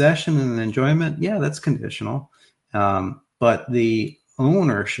possession and enjoyment, yeah, that's conditional. But the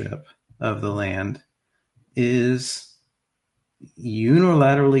ownership of the land is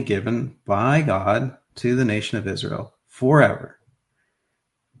unilaterally given by God to the nation of Israel forever,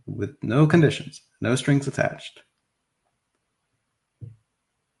 with no conditions, no strings attached.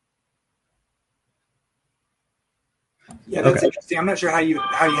 Yeah, that's interesting. I'm not sure how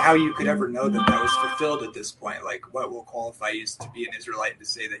you could ever know that was fulfilled at this point. Like, what will qualify you to be an Israelite to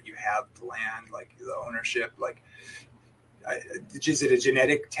say that you have the land, like the ownership? Like, is it a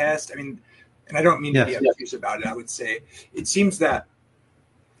genetic test? I mean, and I don't mean to be obtuse about it. I would say it seems that,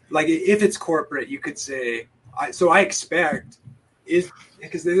 like, if it's corporate, you could say, I expect is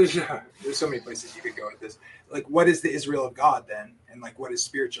because there's so many places you could go with this. Like, what is the Israel of God then? And like, what is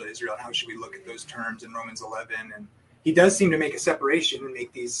spiritual Israel? And how should we look at those terms in Romans 11? And he does seem to make a separation and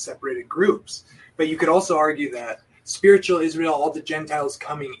make these separated groups. But you could also argue that spiritual Israel, all the Gentiles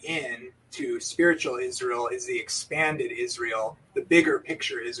coming in to spiritual Israel, is the expanded Israel, the bigger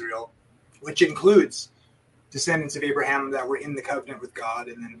picture Israel, which includes descendants of Abraham that were in the covenant with God,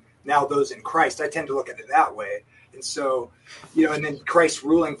 and then now those in Christ. I tend to look at it that way. And so, and then Christ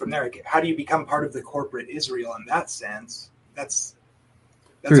ruling from there. How do you become part of the corporate Israel in that sense? That's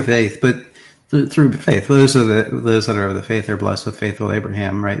through faith, but through faith. Those that are of the faith are blessed with faithful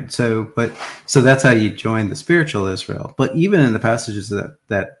Abraham, right? So that's how you join the spiritual Israel. But even in the passages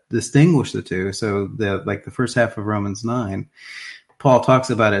that distinguish the two, so the first half of Romans 9, Paul talks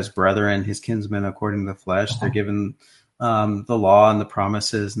about his brethren, his kinsmen according to the flesh. They're given the law and the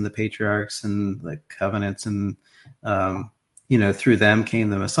promises and the patriarchs and the covenants, and through them came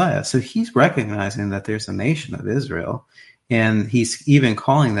the Messiah. So he's recognizing that there's a nation of Israel, and he's even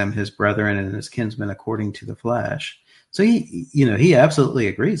calling them his brethren and his kinsmen according to the flesh. So he absolutely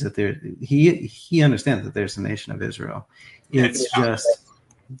agrees that he understands that there's a nation of Israel. It's just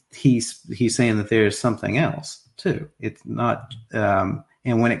he's saying that there's something else too. It's not, and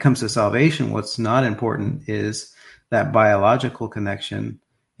when it comes to salvation, what's not important is that biological connection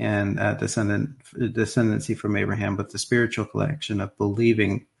and descendancy from Abraham, but the spiritual connection of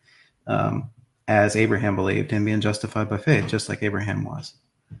believing as Abraham believed and being justified by faith, just like Abraham was.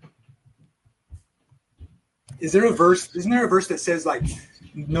 Isn't there a verse that says like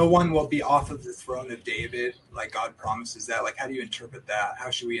no one will be off of the throne of David? Like God promises that. Like, how do you interpret that? How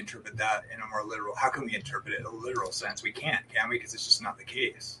should we interpret that in a more literal? How can we interpret it in a literal sense? We can't, can we? Because it's just not the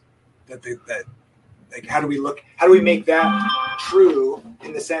case. Like, how do we make that true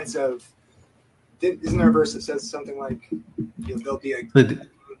in the sense of? Isn't there a verse that says something like, there'll be on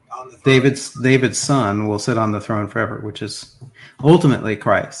the throne? David's son will sit on the throne forever, which is ultimately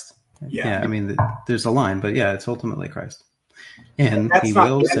Christ. Yeah, I mean, there's a line, but yeah, it's ultimately Christ. And he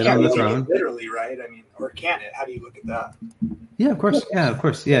will sit on the throne. Literally, right? I mean, or can it? How do you look at that? Yeah, of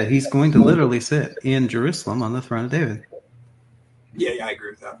course. Yeah, he's going to literally sit in Jerusalem on the throne of David. Yeah, I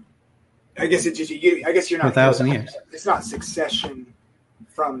agree with that. I guess it's just I guess you're not 1,000 years. It's not succession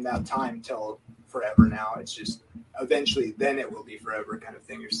from that time till forever. Now it's just eventually, then it will be forever, kind of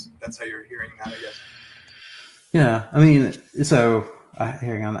thing. That's how you're hearing that, I guess. Yeah, I mean, so.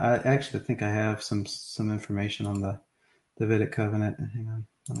 Hang on. I actually think I have some information on the Davidic covenant. Hang on.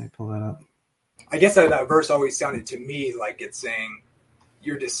 Let me pull that up. I guess that verse always sounded to me like it's saying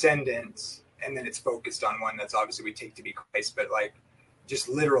your descendants, and then it's focused on one that's obviously we take to be Christ, but like just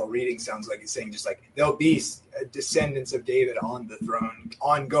literal reading sounds like it's saying just like there'll be descendants of David on the throne,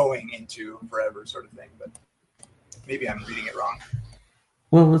 ongoing into forever, sort of thing. But maybe I'm reading it wrong.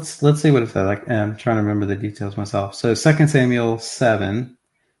 Well, let's see what it says. I'm trying to remember the details myself. So 2 Samuel 7,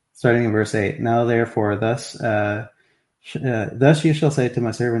 starting in verse 8. Now therefore, thus you shall say to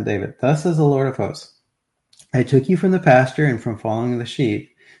my servant David, thus says the Lord of hosts, I took you from the pasture and from following the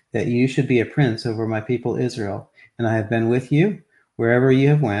sheep, that you should be a prince over my people Israel. And I have been with you wherever you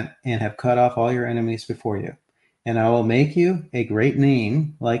have went, and have cut off all your enemies before you. And I will make you a great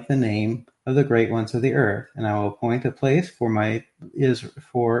name, like the name of the great ones of the earth, and I will appoint a place for my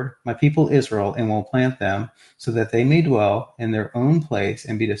people Israel, and will plant them, so that they may dwell in their own place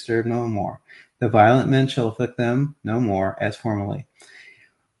and be disturbed no more. The violent men shall afflict them no more as formerly.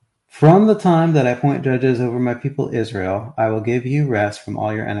 From the time that I appoint judges over my people Israel, I will give you rest from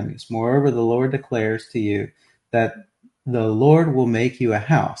all your enemies. Moreover, the Lord declares to you that the Lord will make you a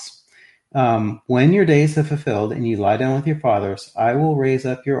house. When your days have fulfilled and you lie down with your fathers, I will raise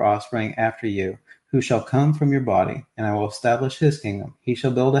up your offspring after you, who shall come from your body, and I will establish his kingdom. He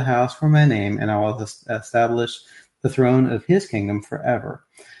shall build a house for my name, and I will establish the throne of his kingdom forever.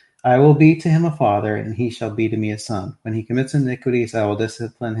 I will be to him a father, and he shall be to me a son. When he commits iniquities, I will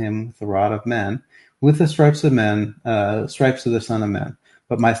discipline him with the rod of men, with the stripes of the Son of Men.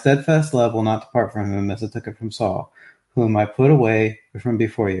 But my steadfast love will not depart from him, as I took it from Saul, whom I put away from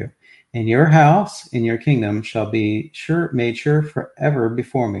before you. And your house and your kingdom shall be made sure forever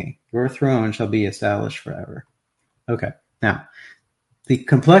before me. Your throne shall be established forever. Okay. Now, the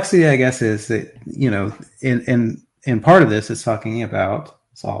complexity, I guess, is that, in part of this is talking about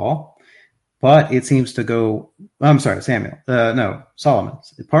Saul, but it seems to go, Samuel. No, Solomon.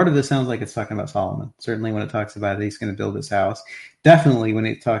 Part of this sounds like it's talking about Solomon. Certainly when it talks about he's going to build his house. Definitely when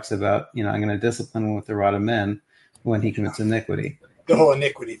it talks about, I'm going to discipline him with the rod of men when he commits iniquity. The whole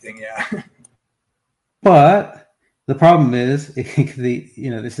iniquity thing, yeah. But The problem is,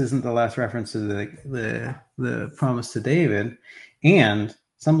 this isn't the last reference to the promise to David, and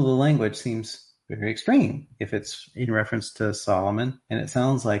some of the language seems very extreme if it's in reference to Solomon, and it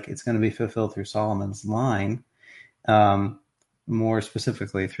sounds like it's going to be fulfilled through Solomon's line, more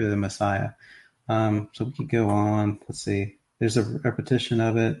specifically through the Messiah. So we could go on. Let's see. There's a repetition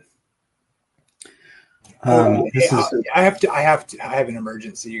of it. I have an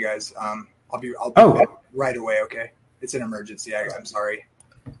emergency, you guys. I'll be back right away. Okay, it's an emergency. I'm sorry.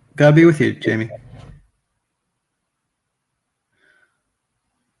 God be with you, Jamie.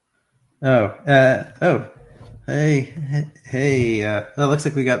 Hey. It looks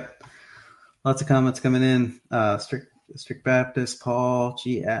like we got lots of comments coming in. Strict Baptist, Paul,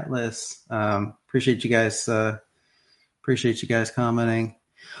 G Atlas. Appreciate you guys. Appreciate you guys commenting.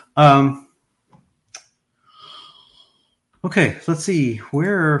 Okay, let's see.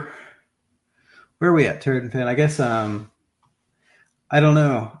 Where are we at, Turd and Fan? I guess I don't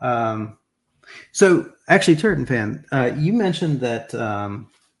know. So actually, Turd and Fan, you mentioned that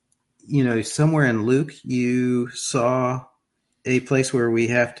somewhere in Luke you saw a place where we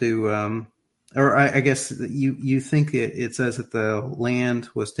have to, or I guess you think it says that the land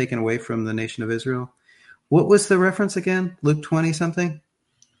was taken away from the nation of Israel. What was the reference again? Luke 20 something?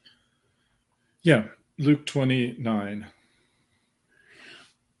 Yeah, Luke 29.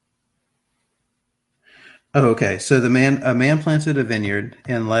 Oh, okay. So a man planted a vineyard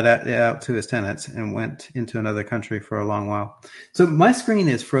and let it out to his tenants and went into another country for a long while. So my screen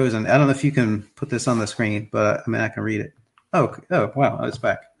is frozen. I don't know if you can put this on the screen, but I can read it. Oh, wow. It's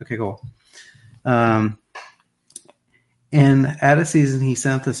back. Okay, cool. And at a season, he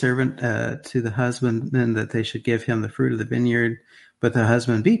sent the servant to the husbandmen that they should give him the fruit of the vineyard, but the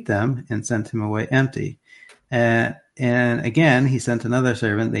husband beat them and sent him away empty. And again, he sent another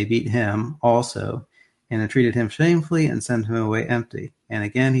servant. They beat him also, and treated him shamefully and sent him away empty. And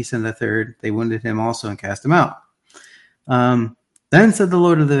again he sent a third. They wounded him also and cast him out. Then said the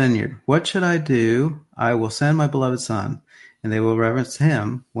Lord of the vineyard, what should I do? I will send my beloved son, and they will reverence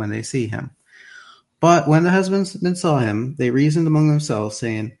him when they see him. But when the husbandmen saw him, they reasoned among themselves,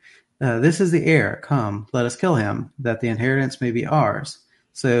 saying, this is the heir. Come, let us kill him, that the inheritance may be ours.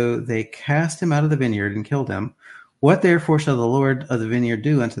 So they cast him out of the vineyard and killed him. What therefore shall the Lord of the vineyard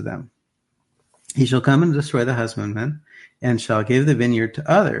do unto them? He shall come and destroy the husbandmen, and shall give the vineyard to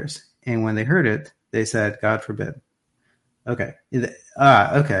others. And when they heard it, they said, God forbid. Okay.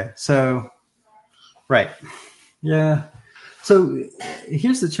 Okay. So, right. Yeah. So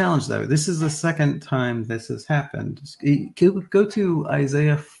here's the challenge, though. This is the second time this has happened. Go to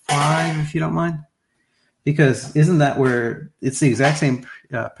Isaiah 5, if you don't mind. Because isn't that where it's the exact same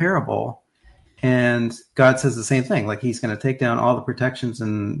parable? And God says the same thing, like he's going to take down all the protections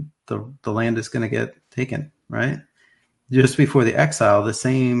and the land is going to get taken, right? Just before the exile, the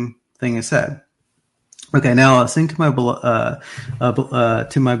same thing is said. Okay, now I'll sing to my beloved, a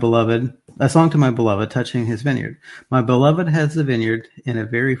song to my beloved, touching his vineyard. My beloved has the vineyard in a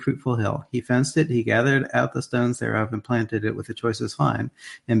very fruitful hill. He fenced it, he gathered out the stones thereof, and planted it with the choicest vine,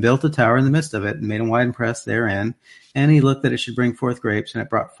 and built a tower in the midst of it, and made a wide press therein. And he looked that it should bring forth grapes, and it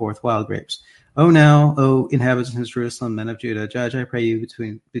brought forth wild grapes. O inhabitants of Jerusalem, men of Judah, judge, I pray you,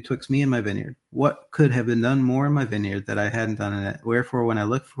 betwixt me and my vineyard. What could have been done more in my vineyard that I hadn't done in it? Wherefore, when I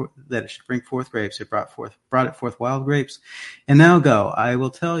looked for that it should bring forth grapes, it brought it forth wild grapes. And now go, I will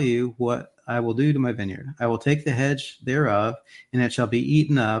tell you what I will do to my vineyard. I will take the hedge thereof, and it shall be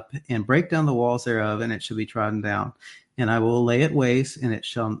eaten up, and break down the walls thereof, and it shall be trodden down. And I will lay it waste, and it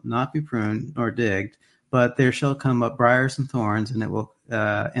shall not be pruned nor digged. But there shall come up briars and thorns, and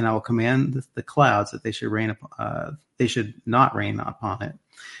and I will command the clouds that they should not rain upon it.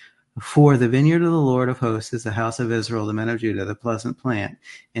 For the vineyard of the Lord of hosts is the house of Israel, the men of Judah, the pleasant plant.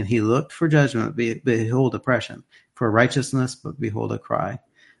 And he looked for judgment, behold oppression, for righteousness, but behold a cry.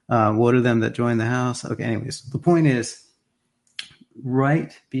 Woe to them that join the house. Okay, anyways, the point is,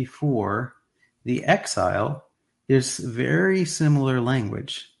 right before the exile, there's very similar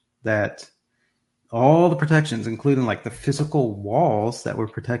language that all the protections, including like the physical walls that were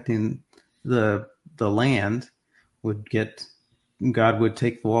protecting the land, God would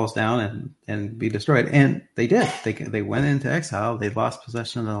take the walls down and be destroyed. And they did. They went into exile. They lost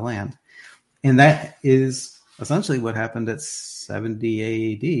possession of the land. And that is essentially what happened at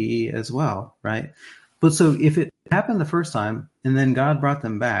 70 AD as well, right? But so if it happened the first time and then God brought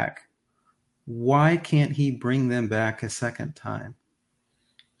them back, why can't he bring them back a second time?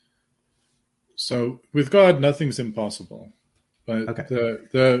 So with God, nothing's impossible. But okay.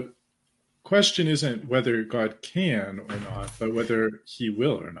 The question isn't whether God can or not, but whether he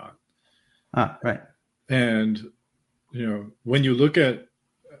will or not. Right. And when you look at,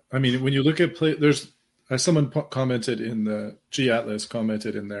 there's someone commented in the G Atlas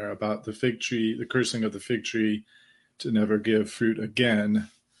commented in there about the fig tree, the cursing of the fig tree to never give fruit again.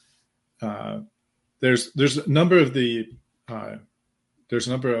 There's a number of the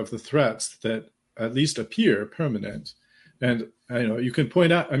threats that at least appear permanent, and you can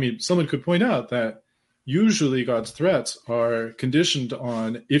point out. Someone could point out that usually God's threats are conditioned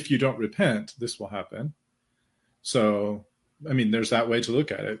on, if you don't repent, this will happen. So, there's that way to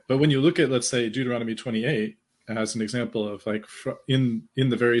look at it. But when you look at, let's say, Deuteronomy 28 as an example of in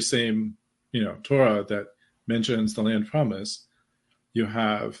the very same, Torah that mentions the land promise, you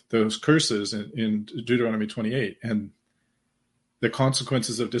have those curses in Deuteronomy 28 and the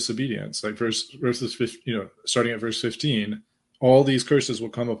consequences of disobedience, like verses 15, starting at verse 15, all these curses will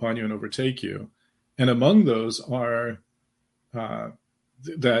come upon you and overtake you. And among those are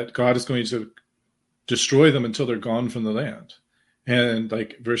that God is going to destroy them until they're gone from the land. And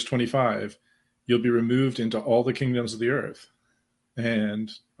like verse 25, you'll be removed into all the kingdoms of the earth.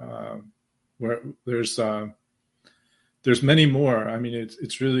 And where there's many more.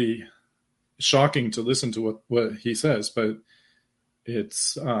 It's really shocking to listen to what he says, but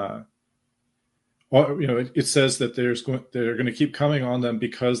it's it says that they're going to keep coming on them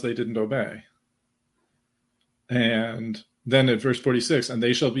because they didn't obey. And then at verse 46, and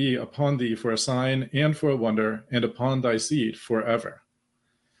they shall be upon thee for a sign and for a wonder, and upon thy seed forever.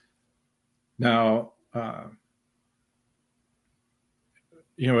 Now,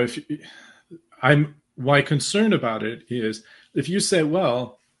 my concern about it is if you say,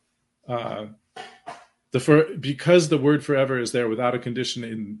 well, because the word forever is there without a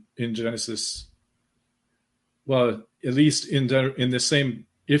condition in Genesis, well, at least in the same,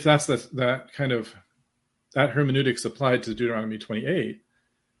 if that's that kind of that hermeneutics applied to Deuteronomy 28,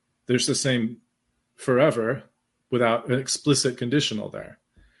 there's the same forever without an explicit conditional there.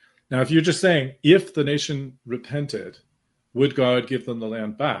 Now, if you're just saying, if the nation repented, would God give them the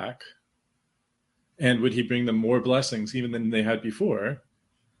land back? And would he bring them more blessings even than they had before?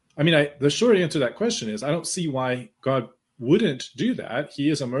 The short answer to that question is, I don't see why God wouldn't do that. He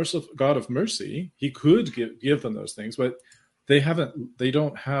is a merciful God of mercy. He could give them those things, but they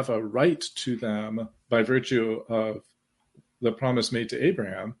don't have a right to them by virtue of the promise made to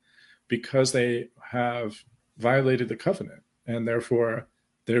Abraham, because they have violated the covenant and therefore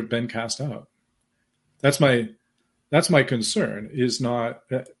they've been cast out. That's my concern. Is not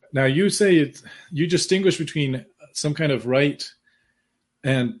now you say you distinguish between some kind of right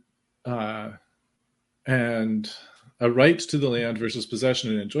and a right to the land versus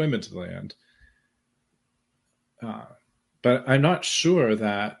possession and enjoyment of the land. But I'm not sure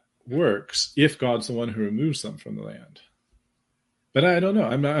that works if God's the one who removes them from the land. But I don't know.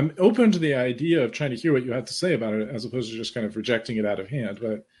 I'm open to the idea of trying to hear what you have to say about it, as opposed to just kind of rejecting it out of hand.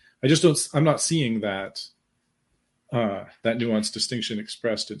 But I'm not seeing that nuanced distinction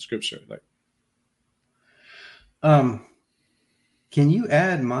expressed in Scripture. Can you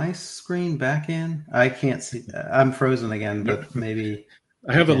add my screen back in? I can't see. I'm frozen again, but maybe.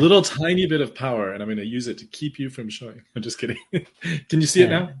 I have a little tiny bit of power, and I'm going to use it to keep you from showing. I'm just kidding. Can you see it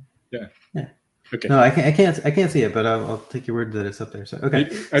now? Yeah. Okay. No, I can't see it, but I'll take your word that it's up there. So okay.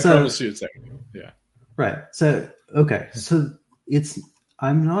 I promise you it's there. Yeah. Right. So okay. So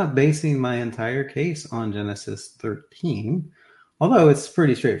I'm not basing my entire case on Genesis 13, although it's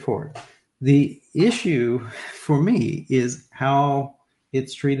pretty straightforward. The issue for me is how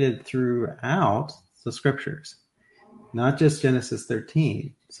it's treated throughout the scriptures, not just Genesis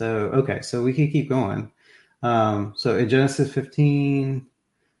 13. So, okay, so we can keep going. So in Genesis 15,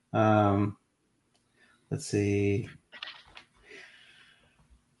 let's see.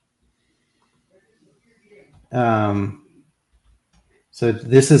 So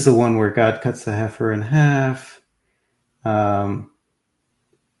this is the one where God cuts the heifer in half.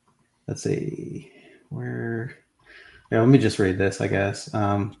 Let's see where. Yeah, let me just read this, I guess.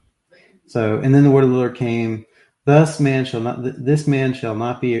 And then the word of the Lord came. This man shall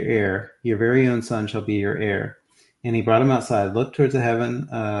not be your heir. Your very own son shall be your heir. And he brought him outside. Look towards the heaven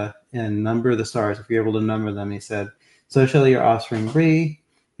and number the stars. If you're able to number them, he said, so shall your offspring be.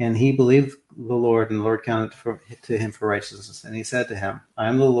 And he believed the Lord, and the Lord counted to him for righteousness. And he said to him, I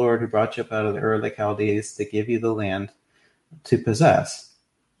am the Lord who brought you up out of the Ur of the Chaldees to give you the land to possess.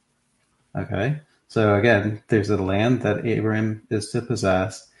 Okay, so again, there's a land that Abraham is to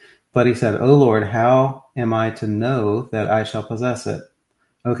possess. But he said, O Lord, how am I to know that I shall possess it?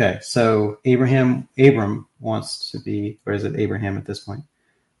 Okay, so Abram wants to be, or is it Abraham at this point?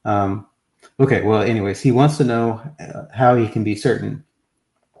 Okay, well, anyways, he wants to know how he can be certain.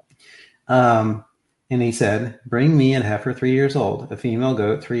 And And he said, bring me a heifer 3 years old, a female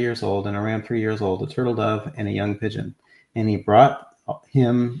goat 3 years old, and a ram 3 years old, a turtle dove, and a young pigeon. And he brought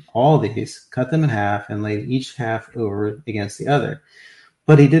him all these, cut them in half, and laid each half over against the other.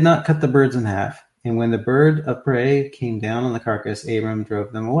 But he did not cut the birds in half. And when the bird of prey came down on the carcass, Abram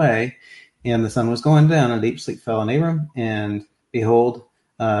drove them away. And the sun was going down, and deep sleep fell on Abram. And behold,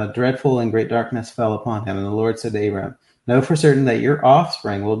 dreadful and great darkness fell upon him. And the Lord said to Abram, know for certain that your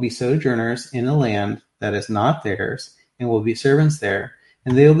offspring will be sojourners in a land that is not theirs, and will be servants there,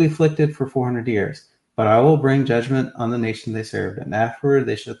 and they will be afflicted for 400 years. But I will bring judgment on the nation they served, and afterward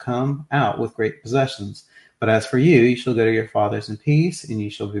they shall come out with great possessions. But as for you, you shall go to your fathers in peace, and you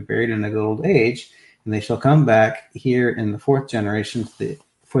shall be buried in a good old age, and they shall come back here in the fourth generation,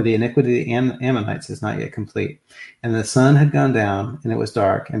 for the iniquity of the Ammonites is not yet complete. And the sun had gone down, and it was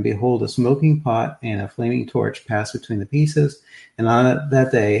dark, and behold, a smoking pot and a flaming torch passed between the pieces. And on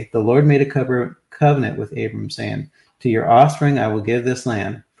that day the Lord made a covenant with Abram, saying, to your offspring I will give this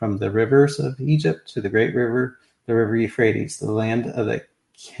land, from the rivers of Egypt to the great river, the river Euphrates, the land of the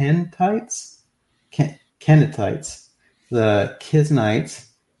Kenites, the Kiznites,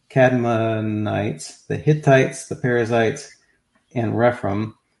 Cadmonites, the Hittites, the Perizzites, and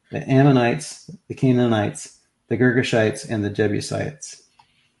Rephaim, the Ammonites, the Canaanites, the Girgashites, and the Jebusites.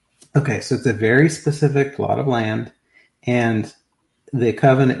 Okay, so it's a very specific plot of land, and the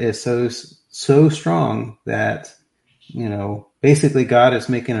covenant is so strong that, basically God is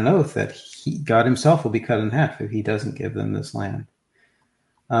making an oath that God himself will be cut in half if he doesn't give them this land.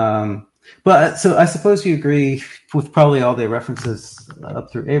 But so I suppose you agree with probably all the references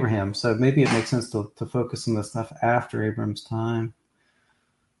up through Abraham. So maybe it makes sense to focus on the stuff after Abram's time.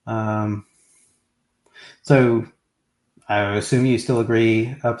 So I assume you still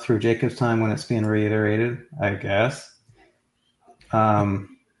agree up through Jacob's time when it's being reiterated, I guess. Well,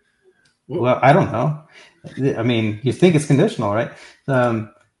 I don't know. I mean, you think it's conditional, right?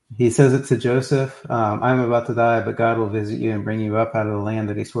 He says it to Joseph, I'm about to die, but God will visit you and bring you up out of the land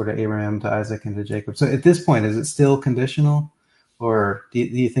that he swore to Abraham, to Isaac, and to Jacob. So at this point, is it still conditional, or do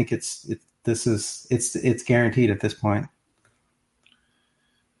you think it's guaranteed at this point?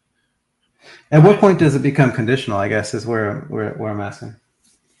 At what point does it become conditional, I guess, is where I'm asking.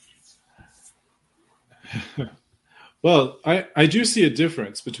 Well, I do see a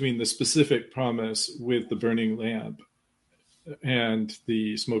difference between the specific promise with the burning lamp and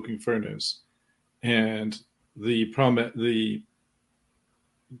the smoking furnace, and the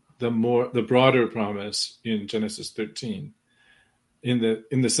broader promise in Genesis 13, in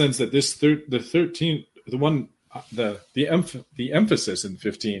the sense that the emphasis in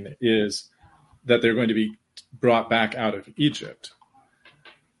 15 is that they're going to be brought back out of Egypt.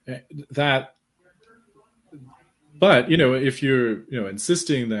 But if you're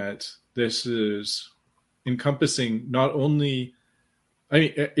insisting that this is encompassing not only, I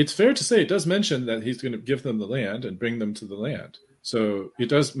mean, it's fair to say it does mention that he's going to give them the land and bring them to the land. So it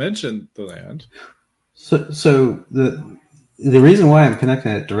does mention the land. So the reason why I'm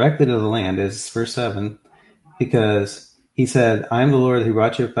connecting it directly to the land is verse 7, because he said, I am the Lord who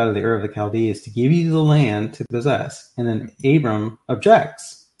brought you up out of the Ur of the Chaldees to give you the land to possess. And then Abram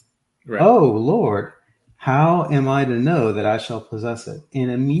objects. Right. Oh, Lord, how am I to know that I shall possess it?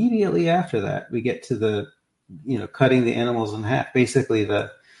 And immediately after that, we get to the, cutting the animals in half. Basically,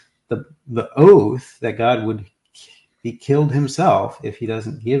 the oath that God would be killed himself if he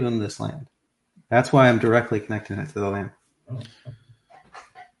doesn't give him this land. That's why I'm directly connecting it to the land.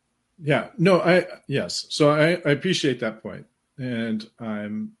 Yeah, no, yes. So I appreciate that point, and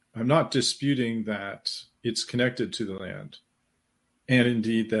I'm not disputing that it's connected to the land, and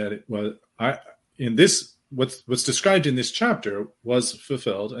indeed that it was. What's described in this chapter was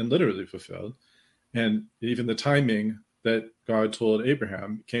fulfilled and literally fulfilled, and even the timing that God told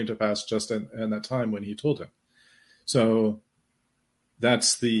Abraham came to pass just in that time when he told him. So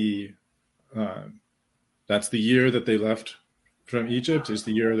that's the year that they left from Egypt, is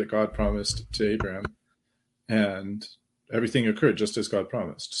the year that God promised to Abraham, and everything occurred just as God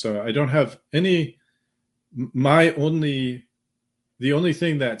promised. So I don't have the only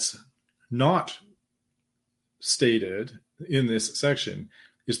thing that's not stated in this section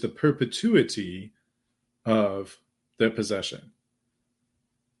is the perpetuity of their possession.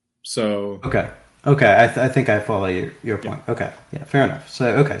 So okay, I think I follow your point. Yeah. Okay, yeah, fair enough.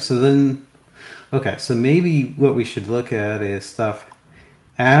 So maybe what we should look at is stuff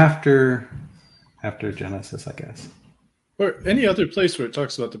after Genesis, I guess, or any other place where it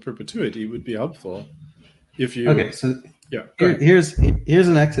talks about the perpetuity would be helpful. If you here's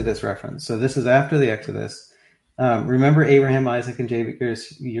an Exodus reference. So this is after the Exodus. Remember Abraham, Isaac, and Jacob,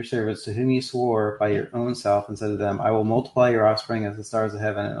 your servants, to whom you swore by your own self, and said to them, I will multiply your offspring as the stars of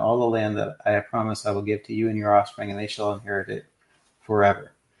heaven, and all the land that I have promised I will give to you and your offspring, and they shall inherit it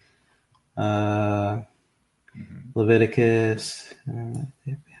forever. Leviticus.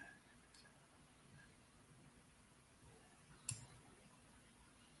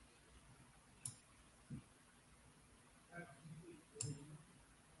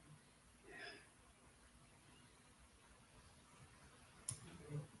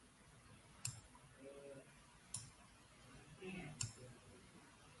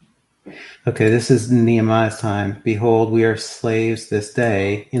 Okay, this is Nehemiah's time. Behold, we are slaves this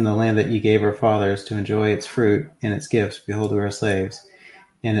day in the land that you gave our fathers to enjoy its fruit and its gifts. Behold, we are slaves.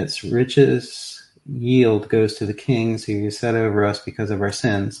 And its riches yield goes to the kings who set over us because of our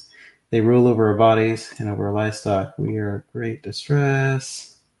sins. They rule over our bodies and over our livestock. We are in great distress.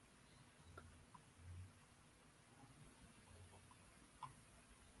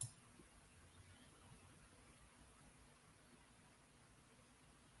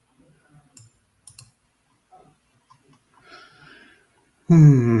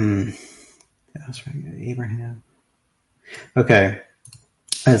 That's right. Abraham. Okay.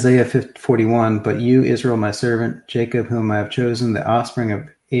 Isaiah 41, but you, Israel, my servant, Jacob, whom I have chosen, the offspring of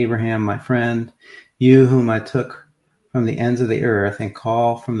Abraham, my friend, you whom I took from the ends of the earth and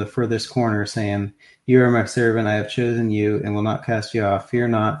call from the furthest corner, saying, you are my servant, I have chosen you and will not cast you off. Fear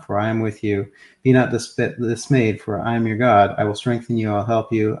not, for I am with you. Be not dismayed, for I am your God. I will strengthen you, I'll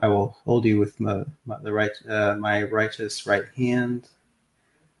help you. I will hold you with my righteous right hand.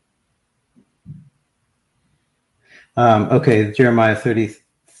 Okay, Jeremiah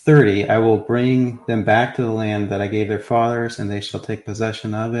 30, I will bring them back to the land that I gave their fathers, and they shall take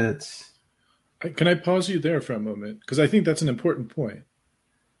possession of it. Can I pause you there for a moment? Because I think that's an important point.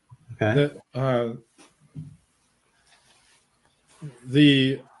 Okay. That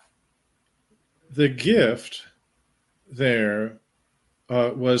the gift there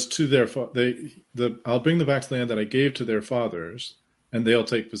was to their I'll bring them back to the land that I gave to their fathers, and they'll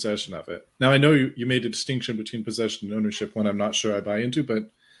take possession of it. Now, I know you made a distinction between possession and ownership, one I'm not sure I buy into, but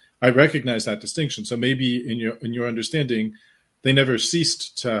I recognize that distinction. So maybe in your understanding, they never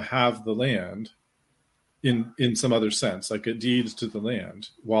ceased to have the land in some other sense, like a deed to the land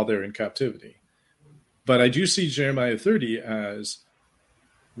while they're in captivity. But I do see Jeremiah 30 as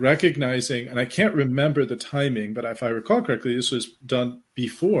recognizing, and I can't remember the timing, but if I recall correctly, this was done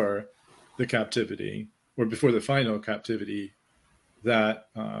before the captivity or before the final captivity, that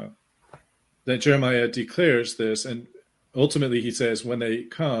Jeremiah declares this, and ultimately he says, when they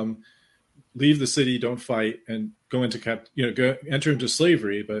come, leave the city, don't fight, and go into enter into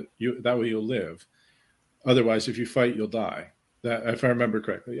slavery, but that way you'll live. Otherwise, if you fight, you'll die. That, if I remember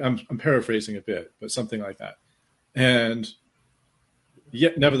correctly, I'm paraphrasing a bit, but something like that. And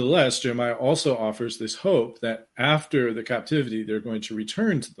yet, nevertheless, Jeremiah also offers this hope that after the captivity, they're going to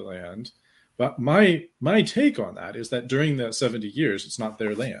return to the land. But my take on that is that during the 70 years, it's not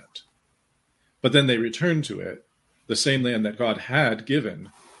their land. But then they return to it, the same land that God had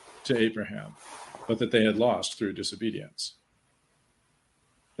given to Abraham, but that they had lost through disobedience.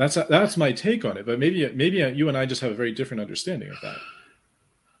 That's my take on it. But maybe you and I just have a very different understanding of that.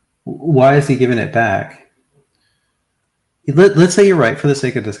 Why is he giving it back? Let's say you're right for the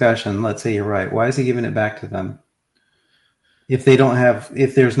sake of discussion. Let's say you're right. Why is he giving it back to them? If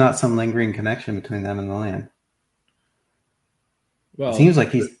there's not some lingering connection between them and the land. Well, it seems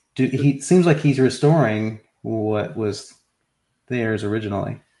like he's restoring what was theirs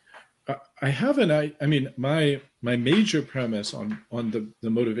originally. I mean, my major premise on the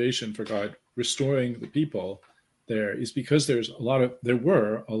motivation for God restoring the people there is because there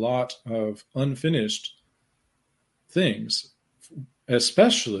were a lot of unfinished things,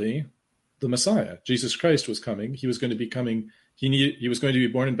 especially the Messiah. Jesus Christ was coming. He was going to be coming. He was going to be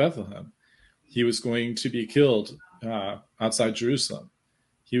born in Bethlehem. He was going to be killed outside Jerusalem.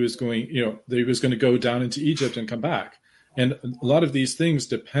 He was going to go down into Egypt and come back. And a lot of these things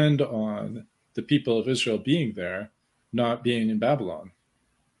depend on the people of Israel being there, not being in Babylon.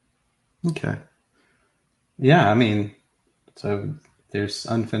 Okay. Yeah, I mean, so there's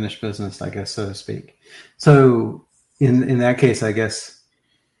unfinished business, I guess, so to speak. So in that case, I guess,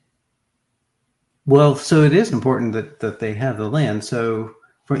 well, so it is important that they have the land. So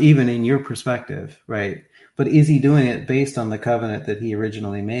for even in your perspective, right? But is he doing it based on the covenant that he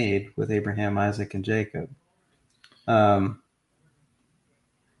originally made with Abraham, Isaac, and Jacob? It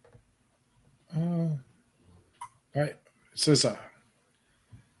says,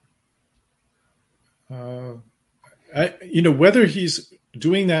 whether he's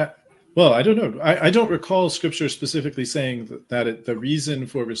doing that Well, I don't know. I don't recall Scripture specifically saying that the reason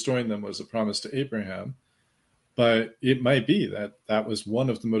for restoring them was a promise to Abraham, but it might be that was one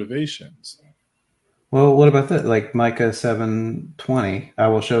of the motivations. Well, what about that? Like Micah 7:20, I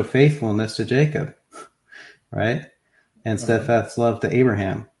will show faithfulness to Jacob, right? And steadfast love to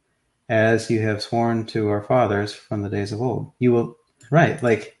Abraham, as you have sworn to our fathers from the days of old. You will, right?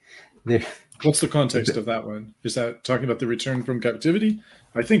 Like, what's the context of that one? Is that talking about the return from captivity?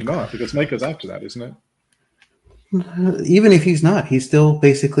 I think not, because Micah's after that, isn't it? Even if he's not, he's still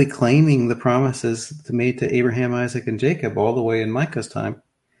basically claiming the promises made to Abraham, Isaac, and Jacob all the way in Micah's time.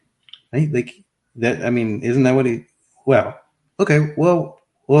 Right? Like that. I mean, isn't that what he? Well, okay. Well.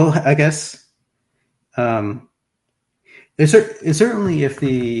 I guess. It's certainly if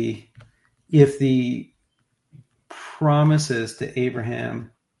the promises to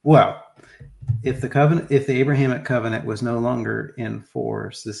Abraham, well, if the Abrahamic covenant was no longer in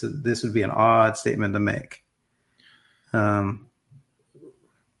force, this would be an odd statement to make. Well,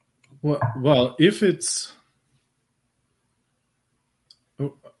 if it's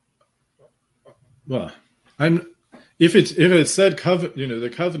if it said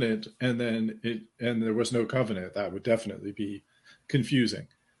the covenant, and then there was no covenant, that would definitely be confusing.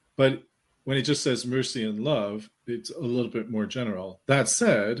 But when it just says mercy and love, it's a little bit more general. That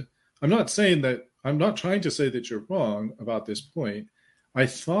said, I'm not trying to say that you're wrong about this point. I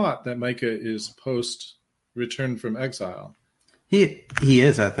thought that Micah is post return from exile. He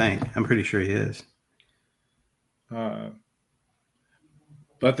is, I think. I'm pretty sure he is. But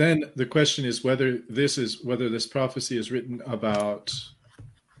then the question is whether this prophecy is written about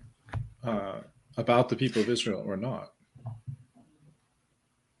the people of Israel or not.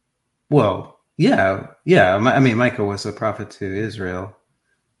 Well, yeah. I mean, Micah was a prophet to Israel.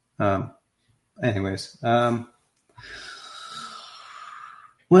 Anyways,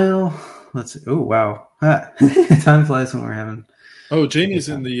 well, let's see. Oh, wow. Time flies when we're having. Oh, Jamie's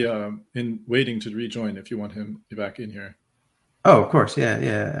in waiting to rejoin if you want him back in here. Oh, of course.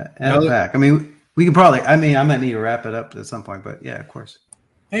 Yeah. And back. I mean, we can probably, I might need to wrap it up at some point, but yeah, of course.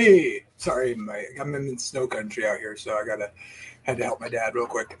 Hey, sorry, I'm in snow country out here, so I had to help my dad real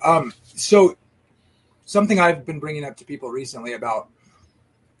quick. So something I've been bringing up to people recently about,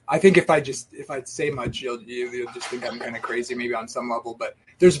 I think if I say much, you'll just think I'm kind of crazy, maybe on some level. But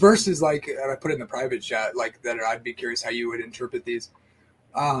there's verses like, and I put it in the private chat, like that. I'd be curious how you would interpret these,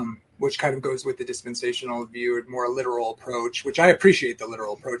 which kind of goes with the dispensational view, more literal approach. Which I appreciate the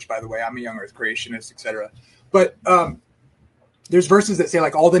literal approach, by the way. I'm a young Earth creationist, etc. But there's verses that say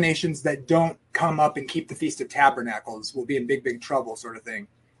like all the nations that don't come up and keep the Feast of Tabernacles will be in big trouble, sort of thing.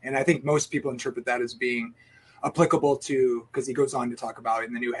 And I think most people interpret that as being applicable to, because he goes on to talk about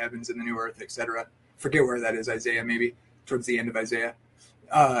in the new heavens and the new earth, etc. Forget where that is, Isaiah, maybe towards the end of Isaiah.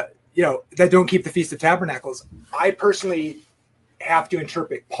 That don't keep the Feast of Tabernacles. I personally have to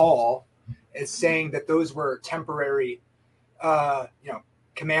interpret Paul as saying that those were temporary,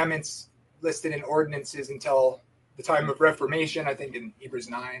 commandments listed in ordinances until the time of Reformation, I think in Hebrews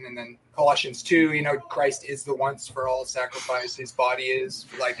 9, and then Colossians 2, Christ is the once for all sacrifice. His body is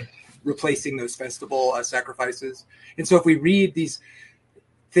like replacing those festival sacrifices. And so if we read these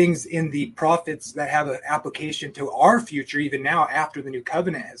things in the prophets that have an application to our future, even now after the new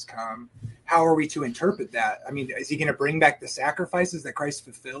covenant has come, how are we to interpret that? I mean, is he going to bring back the sacrifices that Christ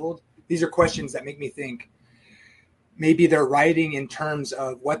fulfilled? These are questions that make me think maybe they're writing in terms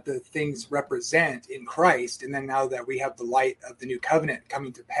of what the things represent in Christ. And then now that we have the light of the new covenant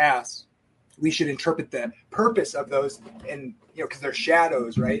coming to pass, we should interpret the purpose of those, and because they're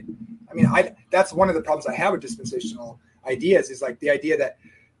shadows, right? I mean, that's one of the problems I have with dispensational ideas, is like the idea that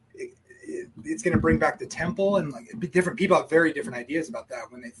it's going to bring back the temple, and like different people have very different ideas about that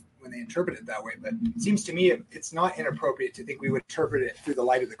when they interpret it that way. But it seems to me it's not inappropriate to think we would interpret it through the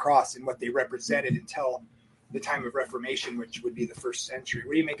light of the cross and what they represented until the time of Reformation, which would be the first century.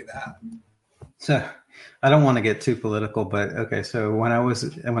 What do you make of that? So I don't want to get too political, but okay. So when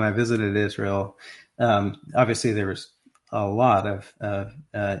I visited Israel, obviously there was a lot of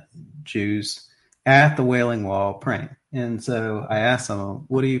Jews at the Wailing Wall praying. And so I asked them,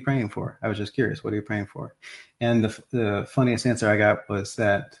 what are you praying for? I was just curious. What are you praying for? And the funniest answer I got was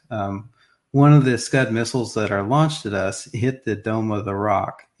that one of the Scud missiles that are launched at us hit the Dome of the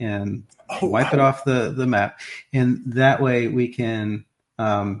Rock and wipe it off the map. And that way we can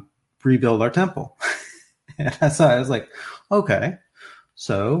rebuild our temple. And so I was like, okay,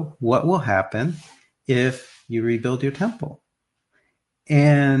 so what will happen if you rebuild your temple?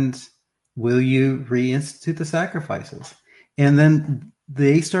 And will you reinstitute the sacrifices? And then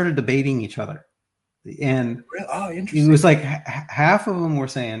they started debating each other. And oh, interesting. it was like half of them were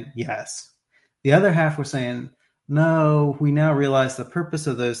saying yes. The other half were saying, no, we now realize the purpose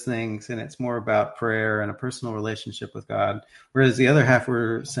of those things, and it's more about prayer and a personal relationship with God. Whereas the other half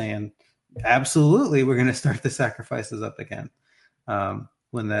were saying, absolutely, we're going to start the sacrifices up again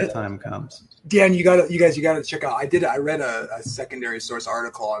when that time comes. Dan, you got to check out. I read a secondary source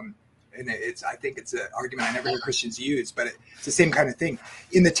article on, and I think it's an argument I never heard Christians use, but it's the same kind of thing.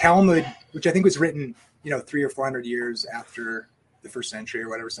 In the Talmud, which I think was written, 300 or 400 years after the first century or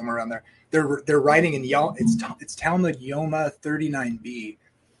whatever, somewhere around there. They're writing in it's Talmud Yoma 39b,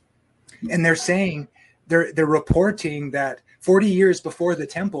 and they're saying they're reporting that 40 years before the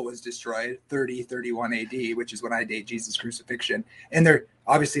temple was destroyed, 31 AD, which is when I date Jesus' crucifixion, and they're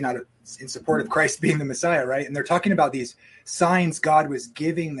obviously not in support of Christ being the Messiah, right? And they're talking about these signs God was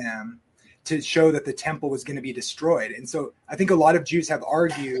giving them to show that the temple was going to be destroyed. And so I think a lot of Jews have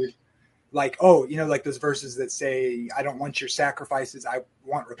argued, like, like those verses that say, I don't want your sacrifices, I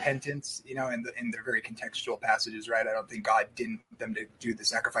want repentance, and they're very contextual passages, right? I don't think God didn't want them to do the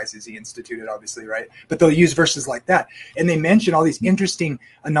sacrifices he instituted, obviously, right? But they'll use verses like that. And they mention all these interesting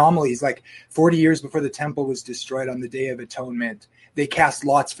anomalies, like 40 years before the temple was destroyed on the Day of Atonement, they cast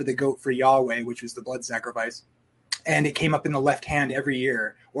lots for the goat for Yahweh, which was the blood sacrifice. And it came up in the left hand every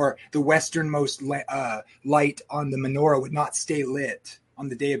year. Or the westernmost light on the menorah would not stay lit on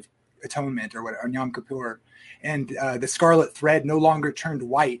the Day of Atonement or on Yom Kippur, and the scarlet thread no longer turned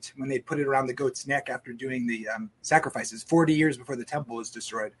white when they put it around the goat's neck after doing the sacrifices 40 years before the temple was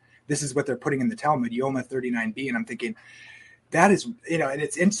destroyed. This is what they're putting in the Talmud, Yoma 39b, and I'm thinking that is,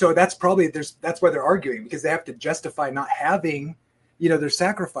 and so that's probably that's why they're arguing, because they have to justify not having, their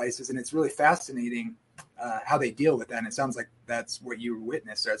sacrifices, and it's really fascinating how they deal with that. And it sounds like that's what you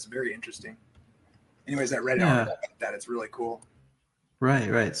witnessed. That's very interesting. Anyways, I read it about that. It's really cool.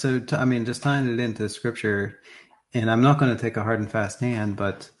 Right. So, just tying it into scripture, and I'm not going to take a hard and fast hand,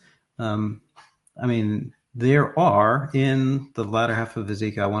 but, there are in the latter half of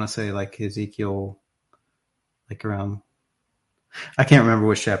Ezekiel, I want to say like Ezekiel, like around, I can't remember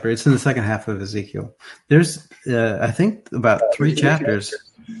which chapter. It's in the second half of Ezekiel. There's, I think about 3 chapters,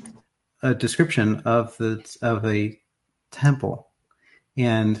 a description of a temple,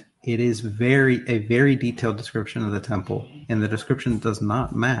 and it is a very detailed description of the temple, and the description does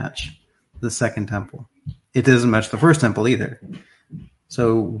not match the second temple. It doesn't match the first temple either.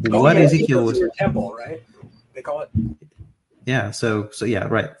 So Ezekiel was temple, right? They call it. Yeah. So yeah,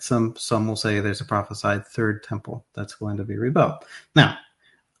 right. Some will say there's a prophesied third temple that's going to be rebuilt. Now,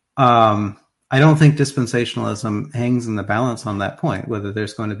 I don't think dispensationalism hangs in the balance on that point, whether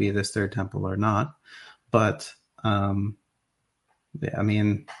there's going to be this third temple or not. But I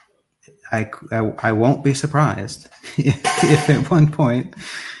won't be surprised if at one point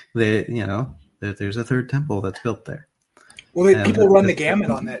that there's a third temple that's built there. Well, people run the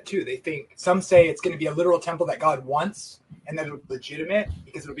gamut on that too. They think, some say it's going to be a literal temple that God wants, and then it's legitimate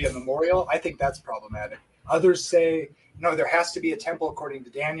because it'll be a memorial. I think that's problematic. Others say, no, there has to be a temple according to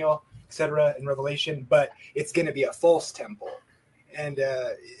Daniel, etc., in Revelation, but it's going to be a false temple. And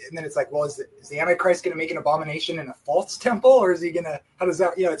then it's like, well, is the Antichrist going to make an abomination in a false temple, or is he going to? How does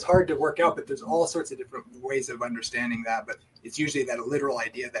that? It's hard to work out, but there's all sorts of different ways of understanding that. But it's usually that literal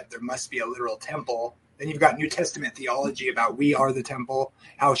idea that there must be a literal temple. Then you've got New Testament theology about we are the temple.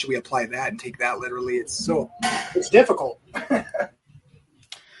 How should we apply that and take that literally? It's difficult.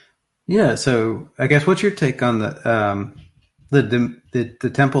 Yeah. So I guess what's your take on the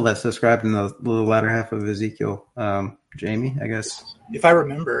temple that's described in the latter half of Ezekiel? Jamie, I guess. If I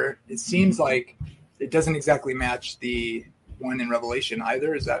remember, it seems like it doesn't exactly match the one in Revelation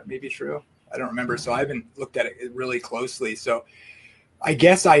either. Is that maybe true? I don't remember. So I haven't looked at it really closely. So I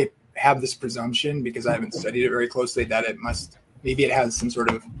guess I have this presumption, because I haven't studied it very closely, that maybe it has some sort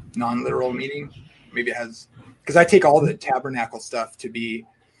of non-literal meaning. Maybe it has, because I take all the tabernacle stuff to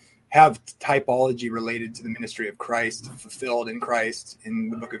have typology related to the ministry of Christ, fulfilled in Christ in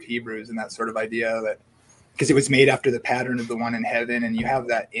the book of Hebrews, and that sort of idea that, because it was made after the pattern of the one in heaven, and you have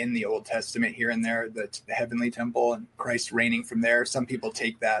that in the Old Testament here and there, the heavenly temple and Christ reigning from there. Some people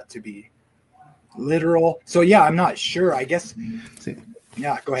take that to be literal. So yeah, I'm not sure. I guess.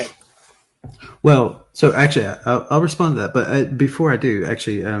 Yeah, go ahead. Well, so actually, I'll respond to that. But before I do,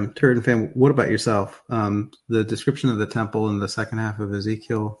 actually, Turret and Fam, what about yourself? The description of the temple in the second half of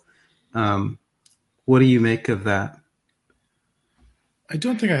Ezekiel, what do you make of that? I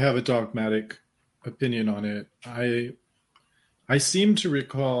don't think I have a dogmatic opinion on it. I seem to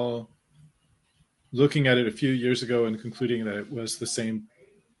recall looking at it a few years ago and concluding that it was the same.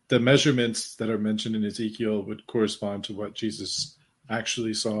 The measurements that are mentioned in Ezekiel would correspond to what Jesus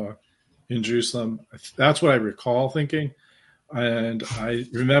actually saw in Jerusalem. That's what I recall thinking. And I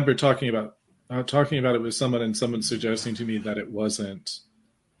remember talking about it with someone, and someone suggesting to me that it wasn't,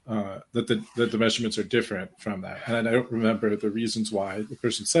 that the measurements are different from that. And I don't remember the reasons why the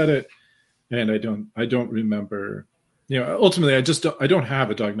person said it. And I don't remember, ultimately I don't have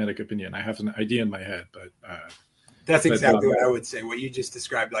a dogmatic opinion. I have an idea in my head, but that's exactly what I would say. What you just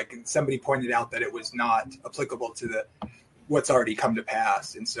described, like somebody pointed out that it was not applicable to what's already come to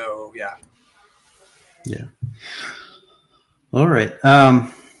pass. And so, yeah. Yeah. All right.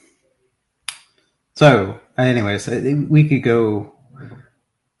 So anyways, we could go,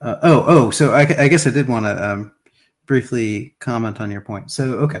 so I guess I did want to, briefly comment on your point.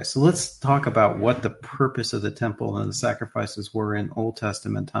 So let's talk about what the purpose of the temple and the sacrifices were in Old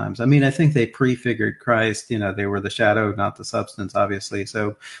Testament times. I mean, I think they prefigured Christ. They were the shadow, not the substance, obviously.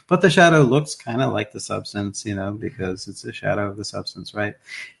 So, but the shadow looks kind of like the substance, because it's a shadow of the substance, right?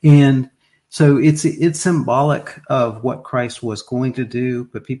 And so it's symbolic of what Christ was going to do,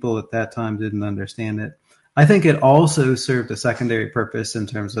 but people at that time didn't understand it. I think it also served a secondary purpose in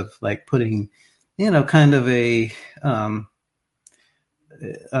terms of like putting, kind of an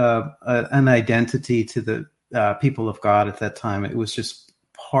identity to the people of God at that time. It was just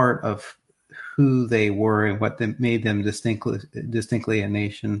part of who they were and what made them distinctly a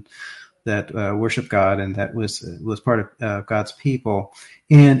nation that worshiped God and that was part of God's people.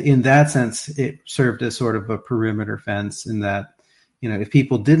 And in that sense, it served as sort of a perimeter fence in that, if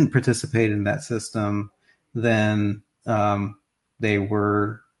people didn't participate in that system, then they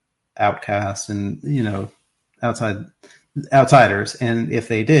were outcasts and outsiders. And if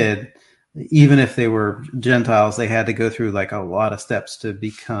they did, even if they were Gentiles, they had to go through like a lot of steps to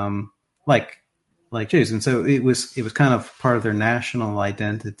become like Jews. And so it was kind of part of their national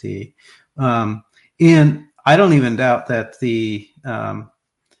identity. And I don't even doubt that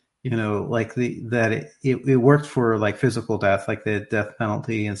it worked for like physical death, like the death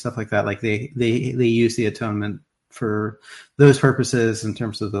penalty and stuff like that. Like they use the atonement for those purposes in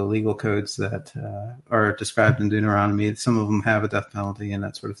terms of the legal codes that are described in Deuteronomy. Some of them have a death penalty and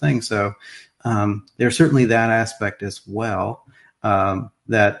that sort of thing. So there's certainly that aspect as well,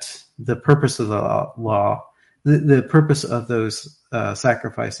 that the purpose of the law, the purpose of those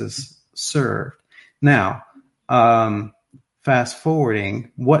sacrifices served. Now, fast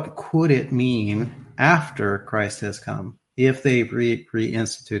forwarding, what could it mean after Christ has come? If they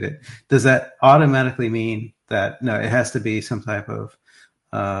reinstitute it, does that automatically mean that no, it has to be some type of,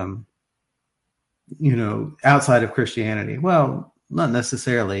 outside of Christianity? Well, not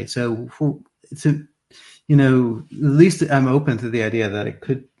necessarily. So, at least I'm open to the idea that it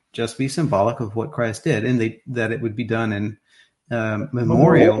could just be symbolic of what Christ did, and that it would be done in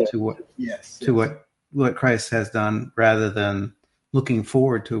memorial to what Christ has done, rather than looking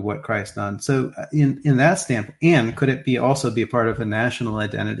forward to what Christ done. So in that standpoint, and could it also be a part of a national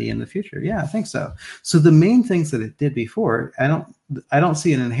identity in the future? Yeah, I think so. So the main things that it did before, I don't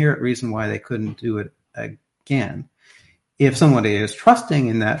see an inherent reason why they couldn't do it again. If somebody is trusting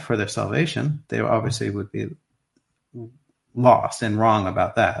in that for their salvation, they obviously would be lost and wrong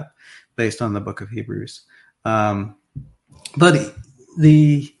about that based on the book of Hebrews. But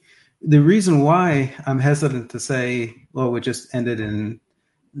the reason why I'm hesitant to say, well, it just ended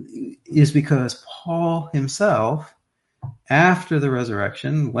is because Paul himself, after the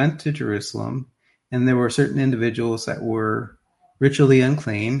resurrection, went to Jerusalem, and there were certain individuals that were ritually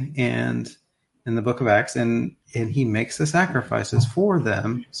unclean, and in the book of Acts, and he makes the sacrifices for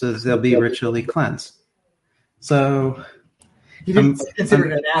them so that they'll be ritually cleansed. So he didn't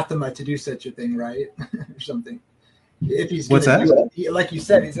consider it anathema to do such a thing, right? Or something. If he's what's that? Like you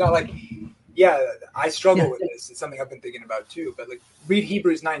said, it's not like, I struggle with this. It's something I've been thinking about too. But like, read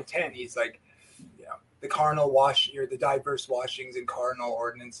Hebrews 9:10. He's like, the carnal the diverse washings and carnal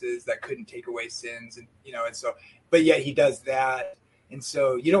ordinances that couldn't take away sins, and and so, but yet he does that. And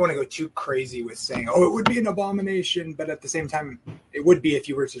so you don't want to go too crazy with saying, oh, it would be an abomination, but at the same time, it would be if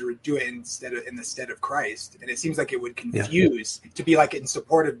you were to do it in the stead of Christ. And it seems like it would confuse to be like in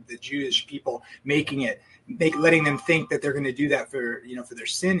support of the Jewish people, letting them think that they're going to do that for their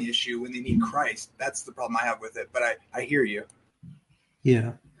sin issue when they need Christ. That's the problem I have with it. But I hear you.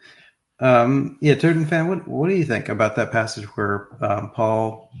 Yeah. Turton fan, what do you think about that passage where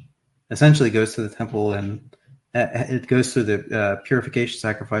Paul essentially goes to the temple and it goes through the purification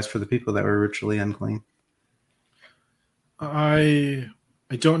sacrifice for the people that were ritually unclean? I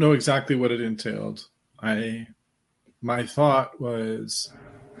don't know exactly what it entailed. My thought was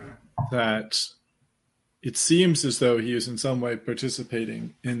that it seems as though he is in some way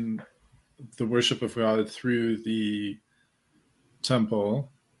participating in the worship of God through the temple,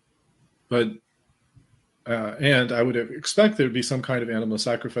 and I would expect there would be some kind of animal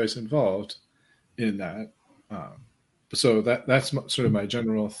sacrifice involved in that. So that's sort of my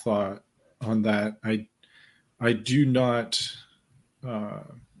general thought on that. I do not.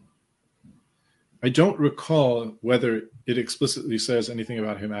 I don't recall whether it explicitly says anything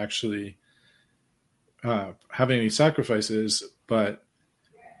about him actually having any sacrifices, but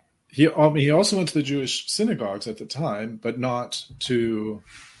he also went to the Jewish synagogues at the time, but not to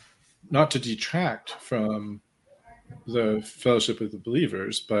detract from the fellowship of the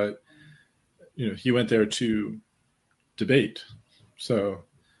believers, but he went there to debate. So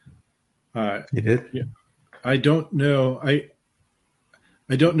he did. Yeah, I don't know. I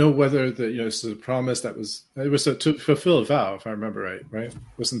don't know whether it's a promise it was to fulfill a vow, if I remember right. Right?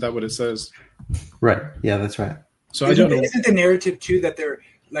 Wasn't that what it says? Right. Yeah, that's right. So I don't know. Isn't the narrative too that they're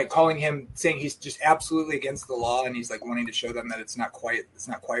like calling him, saying he's just absolutely against the law, and he's like wanting to show them that it's not quite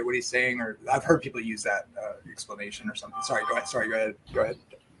what he's saying? Or I've heard people use that explanation or something. Sorry, go ahead.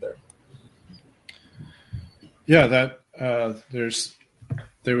 There. Yeah, that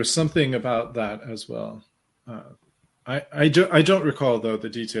there was something about that as well. I don't recall though the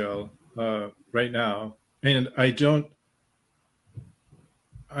detail right now, and I don't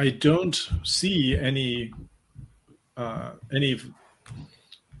see any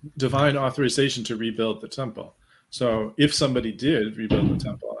divine authorization to rebuild the temple. So if somebody did rebuild the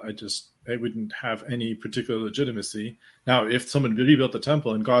temple, I wouldn't have any particular legitimacy. Now, if someone rebuilt the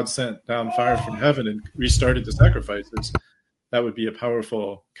temple and God sent down fire from heaven and restarted the sacrifices, that would be a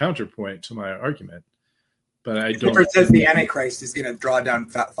powerful counterpoint to my argument. But I don't. It says the Antichrist is going to draw down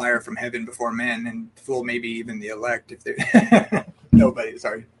fire from heaven before men and fool maybe even the elect if they. Nobody,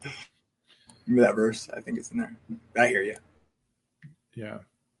 sorry. Remember that verse? I think it's in there. I hear you. Yeah.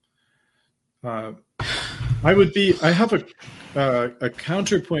 I have a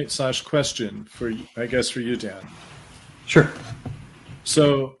counterpoint / question for you, Dan. Sure.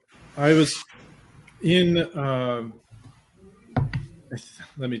 So I was in.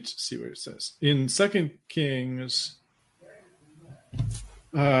 Let me see where it says in 2 Kings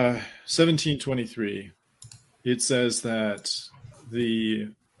 17:23. It says that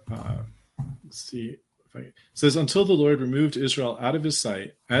it says, until the Lord removed Israel out of his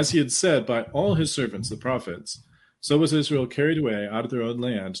sight, as he had said by all his servants, the prophets, so was Israel carried away out of their own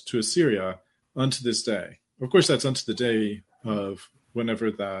land to Assyria unto this day. Of course, that's unto the day of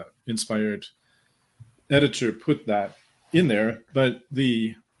whenever the inspired editor put that in there. But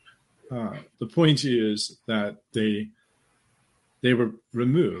the point is that they were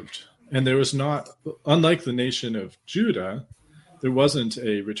removed. And there was not, unlike the nation of Judah, there wasn't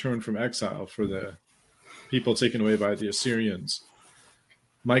a return from exile for the people taken away by the Assyrians.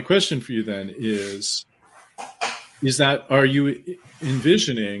 My question for you then is that, are you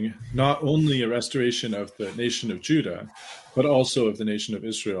envisioning not only a restoration of the nation of Judah, but also of the nation of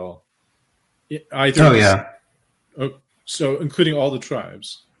Israel? So including all the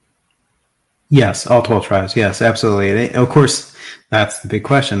tribes? Yes, all 12 tribes. Yes, absolutely. Of course, that's the big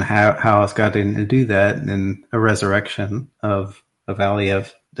question. How is God going to do that? And a resurrection of a valley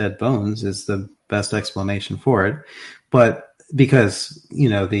of dead bones is the best explanation for it. But because,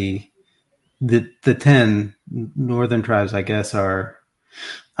 the 10 northern tribes, I guess, are,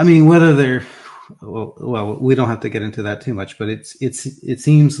 whether they're, well, we don't have to get into that too much, but it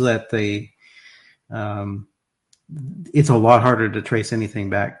seems that it's a lot harder to trace anything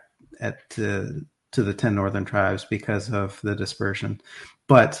back to the 10 northern tribes because of the dispersion.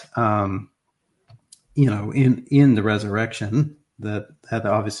 But in the resurrection, that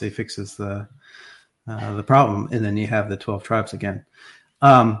obviously fixes the problem, and then you have the 12 tribes again.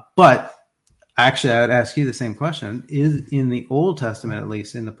 But actually, I would ask you the same question: is in the Old Testament, at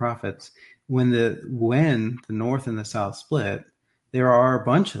least in the prophets, when the north and the south split, there are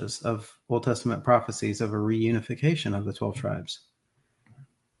bunches of Old Testament prophecies of a reunification of the 12 tribes.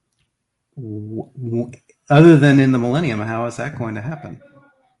 Other than in the millennium, how is that going to happen?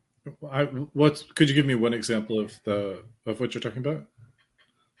 Could you give me one example of what you're talking about?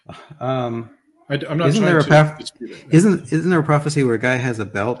 I'm not. Isn't there a prophecy where a guy has a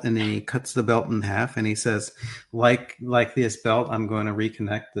belt and he cuts the belt in half and he says, like this belt, I'm going to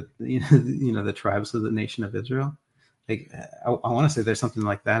reconnect the tribes of the nation of Israel? I want to say there's something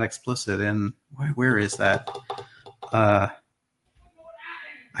like that explicit in where is that?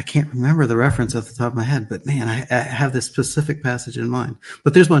 I can't remember the reference off the top of my head, but man, I have this specific passage in mind.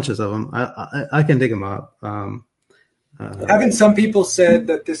 But there's bunches of them. I can dig them up. Haven't some people said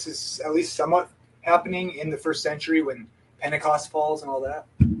that this is at least somewhat happening in the first century when Pentecost falls and all that?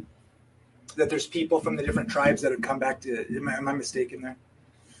 That there's people from the different tribes that have come back to. Am I mistaken there?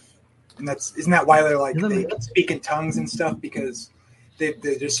 And isn't that why they're like they can speak in tongues and stuff, because the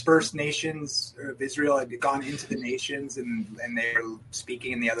dispersed nations of Israel had gone into the nations and they were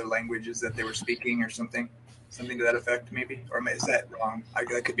speaking in the other languages that they were speaking, or something to that effect, maybe? Or is that wrong? I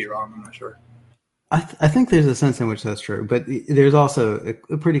could be wrong. I'm not sure. I think there's a sense in which that's true, but there's also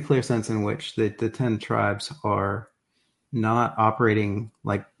a pretty clear sense in which the 10 tribes are not operating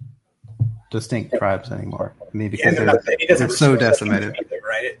like distinct tribes anymore. I mean, because they're so decimated,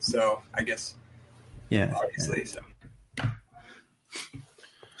 right? So I guess, yeah, obviously. So,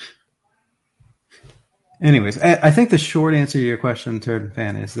 anyways, I think the short answer to your question, Turd and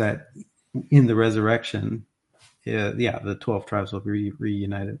Fan, is that in the resurrection, the 12 tribes will be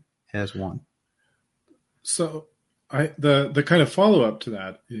reunited as one. So, the kind of follow up to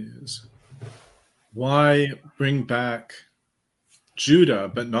that is, why bring back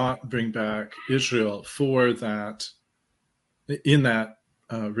Judah but not bring back Israel for that, in that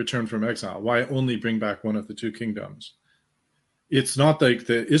return from exile? Why only bring back one of the two kingdoms? It's not like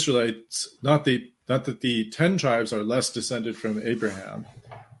the Israelites, not that the 10 tribes are less descended from Abraham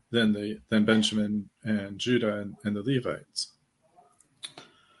than Benjamin and Judah and the Levites.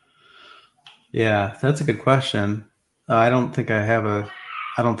 Yeah, that's a good question. I don't think I have a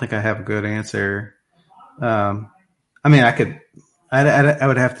good answer. I mean, I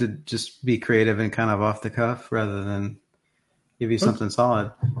would have to just be creative and kind of off the cuff rather than give you something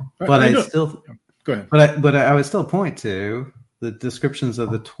solid. But I still go ahead. But I would still point to the descriptions of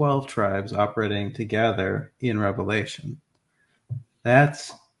the 12 tribes operating together in Revelation.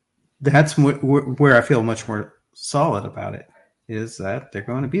 That's where I feel much more solid about it, is that they're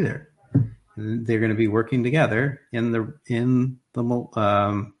going to be there. They're going to be working together in the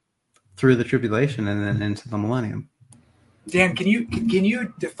through the tribulation and then into the millennium. Dan, can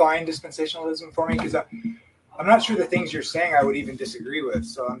you define dispensationalism for me? Because I'm not sure the things you're saying I would even disagree with.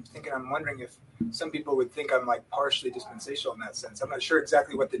 So I'm wondering if some people would think I'm like partially dispensational in that sense. I'm not sure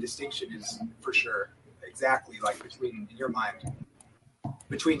exactly what the distinction is for sure. Exactly, like between, in your mind,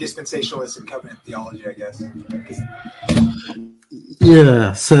 between dispensationalist and covenant theology, I guess.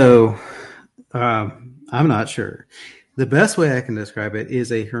 Yeah. So. I'm not sure. The best way I can describe it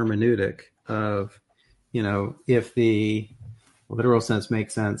is a hermeneutic of, if the literal sense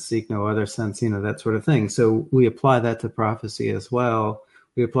makes sense, seek no other sense, that sort of thing. So we apply that to prophecy as well.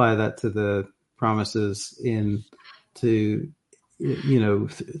 We apply that to the promises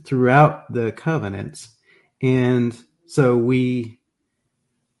throughout the covenants. And so we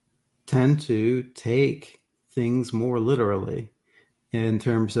tend to take things more literally in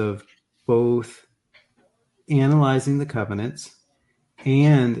terms of both analyzing the covenants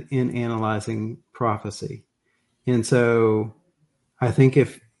and in analyzing prophecy. And so I think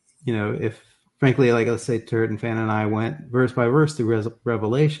if frankly, like let's say Turd and Fan and I went verse by verse through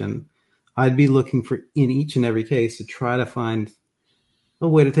Revelation, I'd be looking for, in each and every case, to try to find a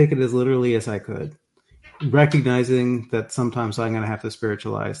way to take it as literally as I could, recognizing that sometimes I'm going to have to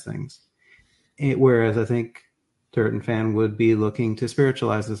spiritualize things. Whereas I think Turd and Fan would be looking to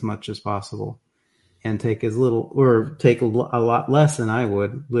spiritualize as much as possible and take as little, or take a lot less than I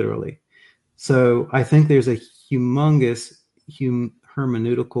would literally. So I think there's a humongous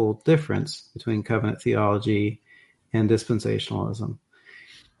hermeneutical difference between covenant theology and dispensationalism.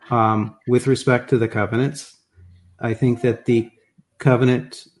 With respect to the covenants, I think that the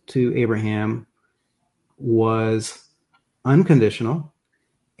covenant to Abraham was unconditional,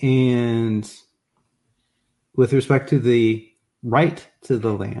 and with respect to the right to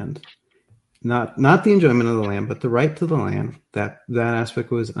the land, not the enjoyment of the land, but the right to the land, that aspect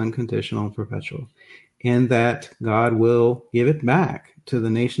was unconditional and perpetual, and that God will give it back to the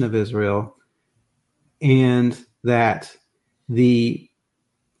nation of Israel, and that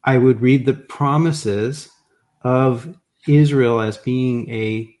I would read the promises of Israel as being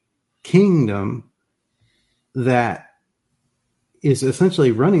a kingdom that is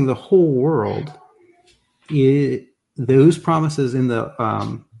essentially running the whole world. Those promises in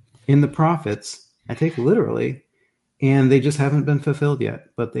the prophets, I take literally, and they just haven't been fulfilled yet,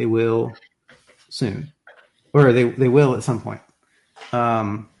 but they will soon, or they will at some point.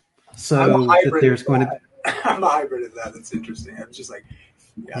 So that there's going to. I'm a hybrid of that. That's interesting. I'm just like,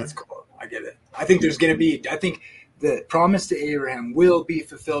 yeah, that's cool. I get it. I think there's going to be. I think the promise to Abraham will be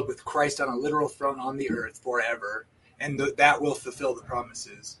fulfilled with Christ on a literal throne on the earth forever, and that will fulfill the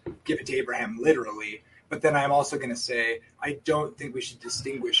promises given to Abraham literally. But then I'm also going to say, I don't think we should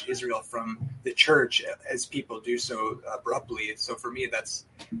distinguish Israel from the church as people do so abruptly. So for me, that's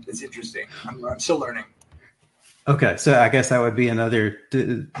interesting. I'm still learning. Okay, so I guess that would be another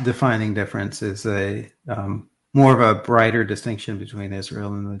defining difference, is more of a brighter distinction between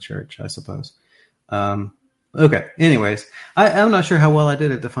Israel and the church, I suppose. Okay. Anyways, I'm not sure how well I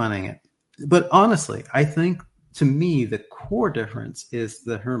did at defining it, but honestly, I think to me the core difference is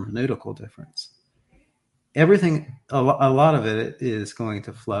the hermeneutical difference. Everything, a lot of it is going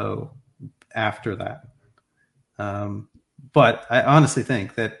to flow after that. But I honestly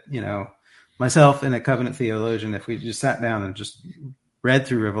think that, myself and a covenant theologian, if we just sat down and just read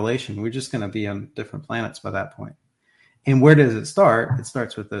through Revelation, we're just going to be on different planets by that point. And where does it start? It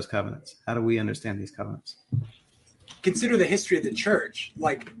starts with those covenants. How do we understand these covenants? Consider the history of the church.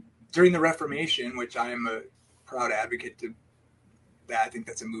 Like during the Reformation, which I am a proud advocate to that. I think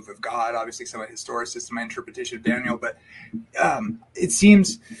that's a move of God. Obviously, some historicist, my interpretation of Daniel. But it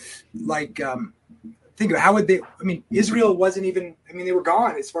seems like, think of how would they, Israel wasn't even, they were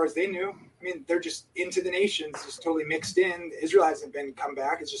gone as far as they knew. They're just into the nations, just totally mixed in. Israel hasn't come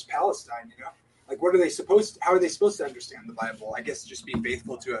back. It's just Palestine, Like, how are they supposed to understand the Bible? I guess just be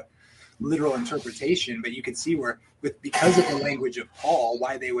faithful to a literal interpretation, but you can see where, because of the language of Paul,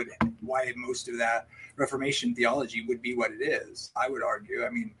 why most of that Reformation theology would be what it is. I would argue.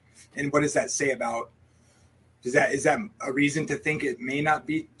 And what does that say about? Is that a reason to think it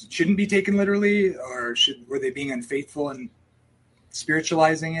shouldn't be taken literally, or were they being unfaithful and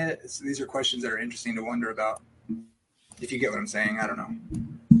spiritualizing it? So these are questions that are interesting to wonder about. If you get what I'm saying, I don't know.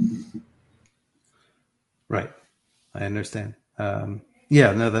 Right. I understand.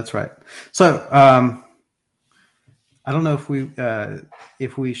 Yeah, no, that's right. So I don't know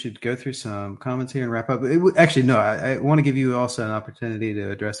if we should go through some comments here and wrap up. Actually, no, I want to give you also an opportunity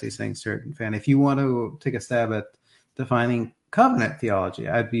to address these things, Stuart and Fan. If you want to take a stab at defining covenant theology,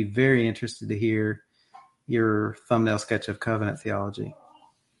 I'd be very interested to hear your thumbnail sketch of covenant theology.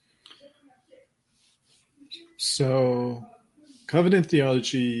 So covenant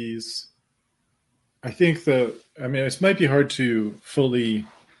theologies, I think it might be hard to fully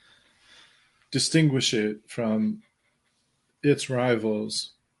distinguish it from its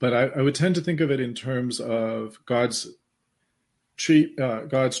rivals, but I would tend to think of it in terms of God's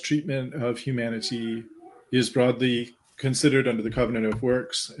treatment of humanity is broadly considered under the covenant of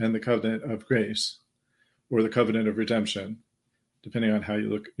works and the covenant of grace, or the covenant of redemption, depending on how you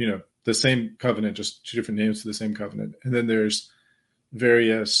look. The same covenant, just two different names for the same covenant. And then there's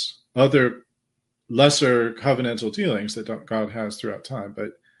various other lesser covenantal dealings that God has throughout time,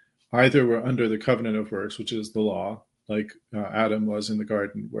 but either we're under the covenant of works, which is the law, like Adam was in the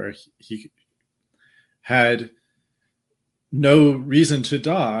garden, where he had no reason to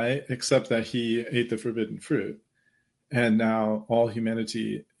die except that he ate the forbidden fruit. And now all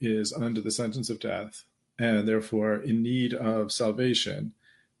humanity is under the sentence of death and therefore in need of salvation,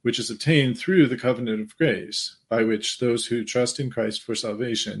 which is obtained through the covenant of grace, by which those who trust in Christ for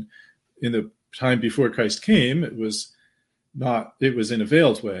salvation, in the time before Christ came, it was in a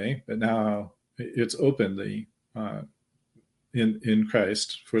veiled way, but now it's openly in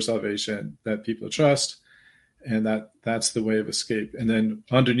Christ for salvation that people trust, and that's the way of escape. And then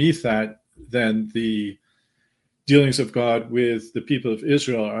underneath that, then the dealings of God with the people of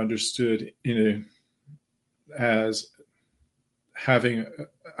Israel are understood as having,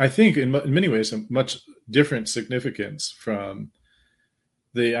 I think, in many ways, a much different significance from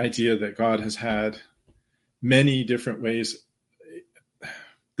the idea that God has had many different ways.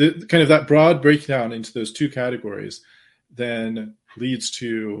 The kind of that broad breakdown into those two categories then leads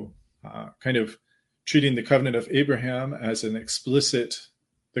to kind of treating the covenant of Abraham as an explicit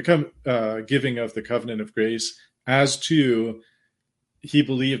giving of the covenant of grace, as to he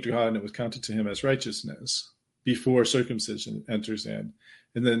believed God and it was counted to him as righteousness before circumcision enters in.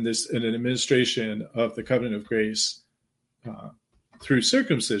 And then there's an administration of the covenant of grace through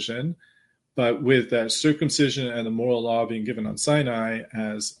circumcision, but with that circumcision and the moral law being given on Sinai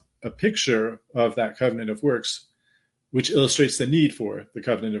as a picture of that covenant of works, which illustrates the need for the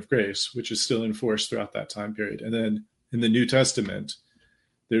covenant of grace, which is still in force throughout that time period. And then in the New Testament,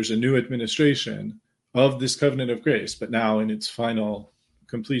 there's a new administration of this covenant of grace, but now in its final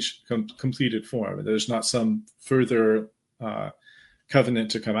completed form. There's not some further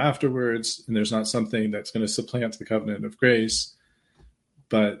covenant to come afterwards, and there's not something that's going to supplant the covenant of grace,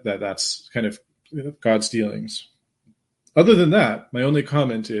 but that's kind of God's dealings. Other than that, my only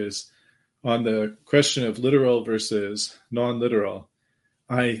comment is on the question of literal versus non-literal.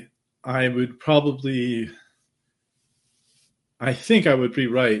 I think I would be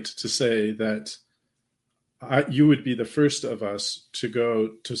right to say that you would be the first of us to go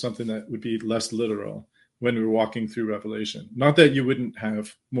to something that would be less literal when we were walking through Revelation. Not that you wouldn't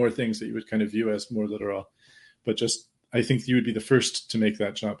have more things that you would kind of view as more literal, but just I think you would be the first to make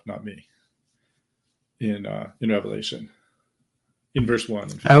that jump, not me. in Revelation, in verse 1.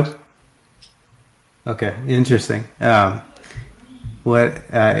 Oh, okay, interesting.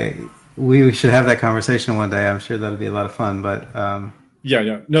 We should have that conversation one day. I'm sure that'll be a lot of fun. But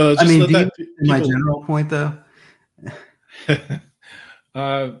yeah. No, just I mean, let that my general point though.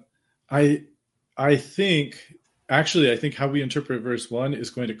 I think how we interpret verse 1 is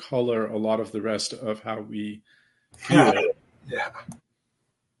going to color a lot of the rest of how we view it. Yeah.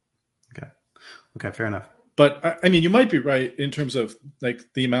 Okay, fair enough. But I mean, you might be right in terms of like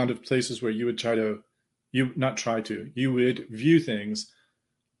the amount of places where you would you would view things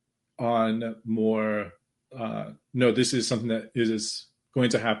on more, no, this is something that is going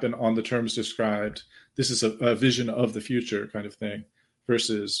to happen on the terms described. This is a vision of the future kind of thing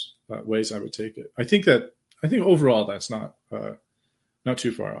versus ways I would take it. I think overall that's not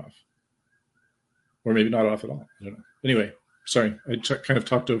too far off, or maybe not off at all. I don't know. Anyway, sorry, I kind of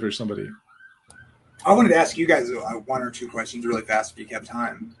talked over somebody. I wanted to ask you guys one or two questions really fast if you have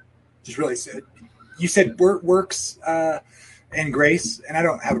time. Just really you said works and grace, and I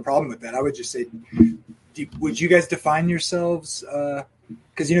don't have a problem with that. I would just say, would you guys define yourselves?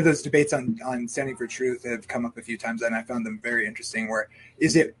 Because those debates on standing for truth have come up a few times, and I found them very interesting. Where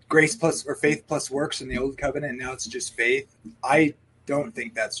is it grace plus or faith plus works in the old covenant, and now it's just faith? I don't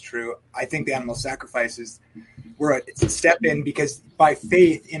think that's true. I think the animal sacrifices were a step in, because by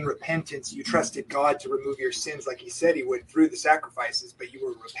faith in repentance, you trusted God to remove your sins like he said he would through the sacrifices, but you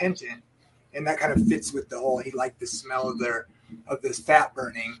were repentant. And that kind of fits with the whole, he liked the smell of this fat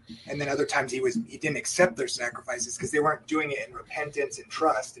burning. And then other times he didn't accept their sacrifices because they weren't doing it in repentance and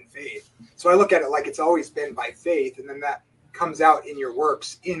trust and faith. So I look at it like it's always been by faith. And then that comes out in your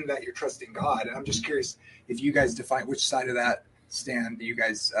works in that you're trusting God. And I'm just curious if you guys define which side of that stand do you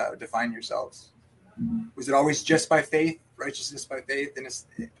guys define yourselves? Was it always just by faith, righteousness by faith,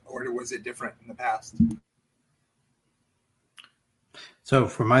 or was it different in the past? So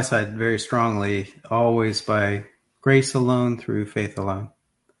from my side, very strongly, always by grace alone, through faith alone.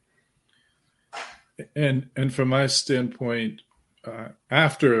 And from my standpoint,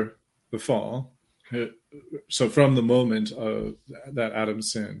 after the fall, so from the moment that Adam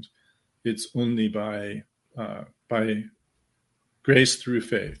sinned, it's only by grace through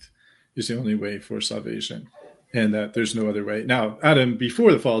faith is the only way for salvation, and that there's no other way. Now, Adam,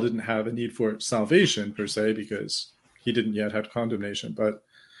 before the fall, didn't have a need for salvation per se, because he didn't yet have condemnation. But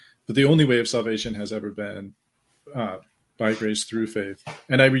the only way of salvation has ever been by grace through faith.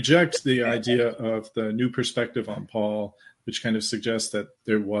 And I reject the idea of the new perspective on Paul, which kind of suggests that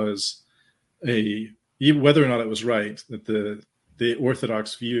there was whether or not it was right, that the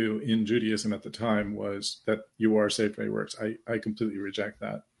orthodox view in Judaism at the time was that you are saved by works. I completely reject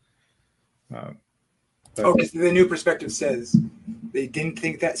that. Because the new perspective says they didn't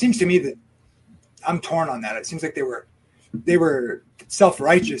think that. It seems to me that I'm torn on that. It seems like they were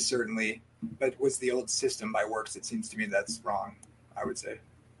self-righteous, certainly, but was the old system by works? It seems to me that's wrong, I would say.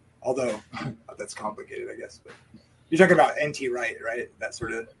 Although that's complicated, I guess. But you're talking about N.T. Wright, right? That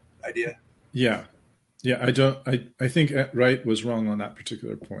sort of idea. Yeah. I think Wright was wrong on that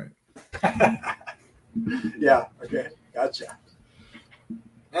particular point. Yeah. Okay. Gotcha.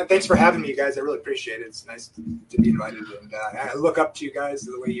 And thanks for having me, you guys. I really appreciate it. It's nice to be invited. And I look up to you guys,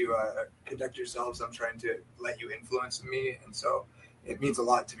 the way you conduct yourselves. I'm trying to let you influence me. And so it means a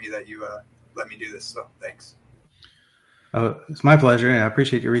lot to me that you let me do this. So thanks. Oh, it's my pleasure. And I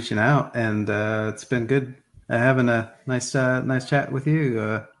appreciate you reaching out. And it's been good having a nice chat with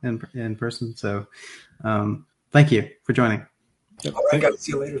you in person. So thank you for joining. Yep. All right, guys.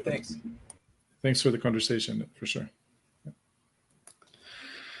 See you later. Thanks. Thanks for the conversation, for sure.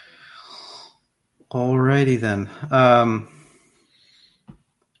 Alrighty then. I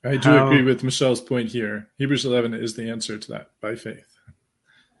do agree with Michelle's point here. Hebrews 11 is the answer to that, by faith.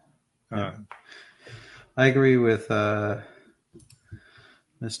 I agree with Mr.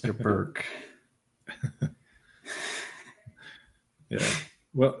 Burke. Yeah.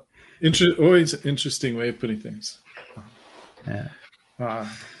 Well, always an interesting way of putting things. Yeah.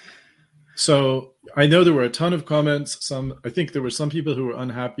 So I know there were a ton of comments. I think there were some people who were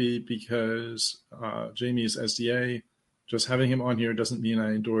unhappy because Jamie's SDA. Just having him on here doesn't mean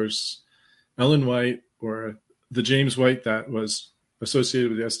I endorse Ellen White or the James White that was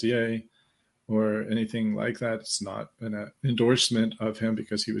associated with the SDA or anything like that. It's not an endorsement of him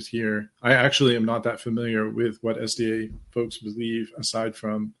because he was here. I actually am not that familiar with what SDA folks believe, aside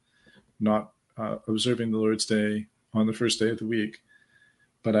from not observing the Lord's Day on the first day of the week.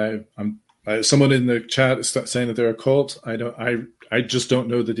 But someone in the chat is saying that they're a cult. I just don't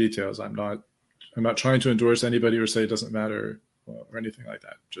know the details. I'm not trying to endorse anybody or say it doesn't matter or anything like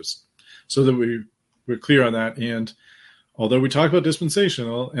that. Just so that we're we're clear on that. And although we talk about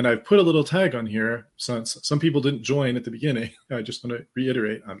dispensational, and I've put a little tag on here, since some people didn't join at the beginning, I just want to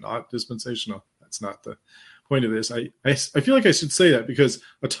reiterate, I'm not dispensational. That's not the point of this. I feel like I should say that because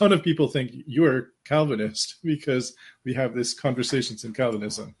a ton of people think you're Calvinist because we have this conversations in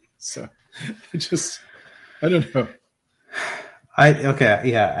Calvinism. So I don't know. I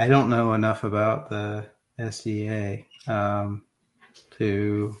don't know enough about the SDA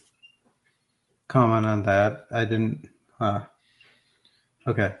to comment on that. I didn't.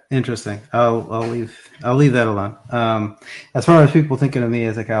 Okay, interesting. I'll leave that alone. As far as people thinking of me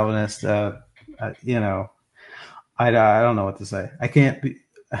as a Calvinist, I don't know what to say. I can't win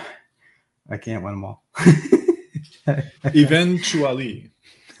them all. Eventually.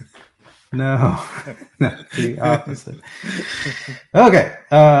 No, the opposite. Okay.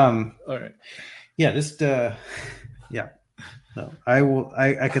 All right. Yeah, just yeah. No, I will.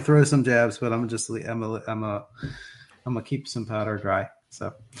 I could throw some jabs, but I'm gonna keep some powder dry.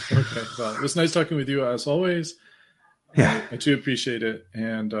 So okay. Well, it was nice talking with you as always. Yeah, I do appreciate it,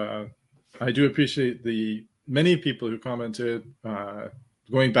 and I do appreciate the many people who commented.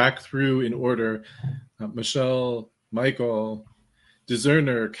 Going back through in order, Michelle, Michael,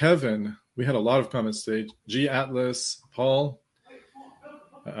 Discerner, Kevin. We had a lot of comments today. G Atlas, Paul,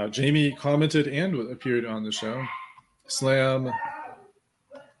 Jamie commented and appeared on the show. Slam,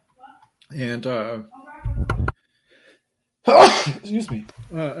 and excuse me,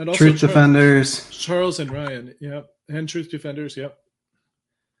 and also Truth Defenders, Charles and Ryan, yep, and Truth Defenders, yep.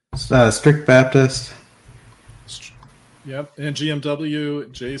 Strict Baptist, yep, and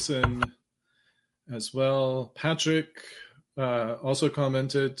GMW, Jason, as well. Patrick also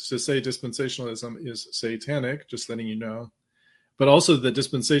commented to say dispensationalism is satanic, just letting you know. But also the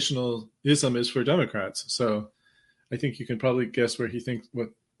dispensationalism is for Democrats. So I think you can probably guess where he thinks what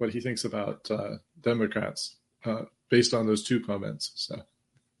he thinks about Democrats based on those two comments. So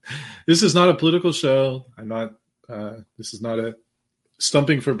this is not a political show. I'm not. This is not a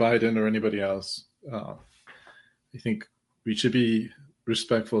stumping for Biden or anybody else. I think we should be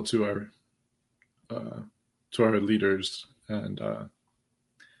respectful to our leaders, and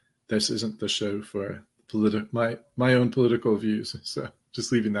this isn't the show for my own political views. So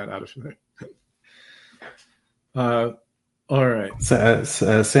just leaving that out of there. All right.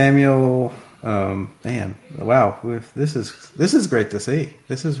 Samuel. Man, wow. This is great to see.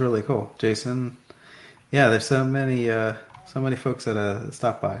 This is really cool, Jason. Yeah, there's so many folks that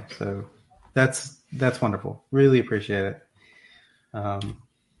stop by. So that's wonderful. Really appreciate it. All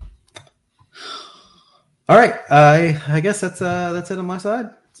right. I guess that's it on my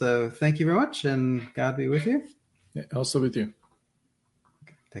side. So thank you very much, and God be with you. Yeah, also with you.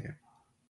 Okay, take care.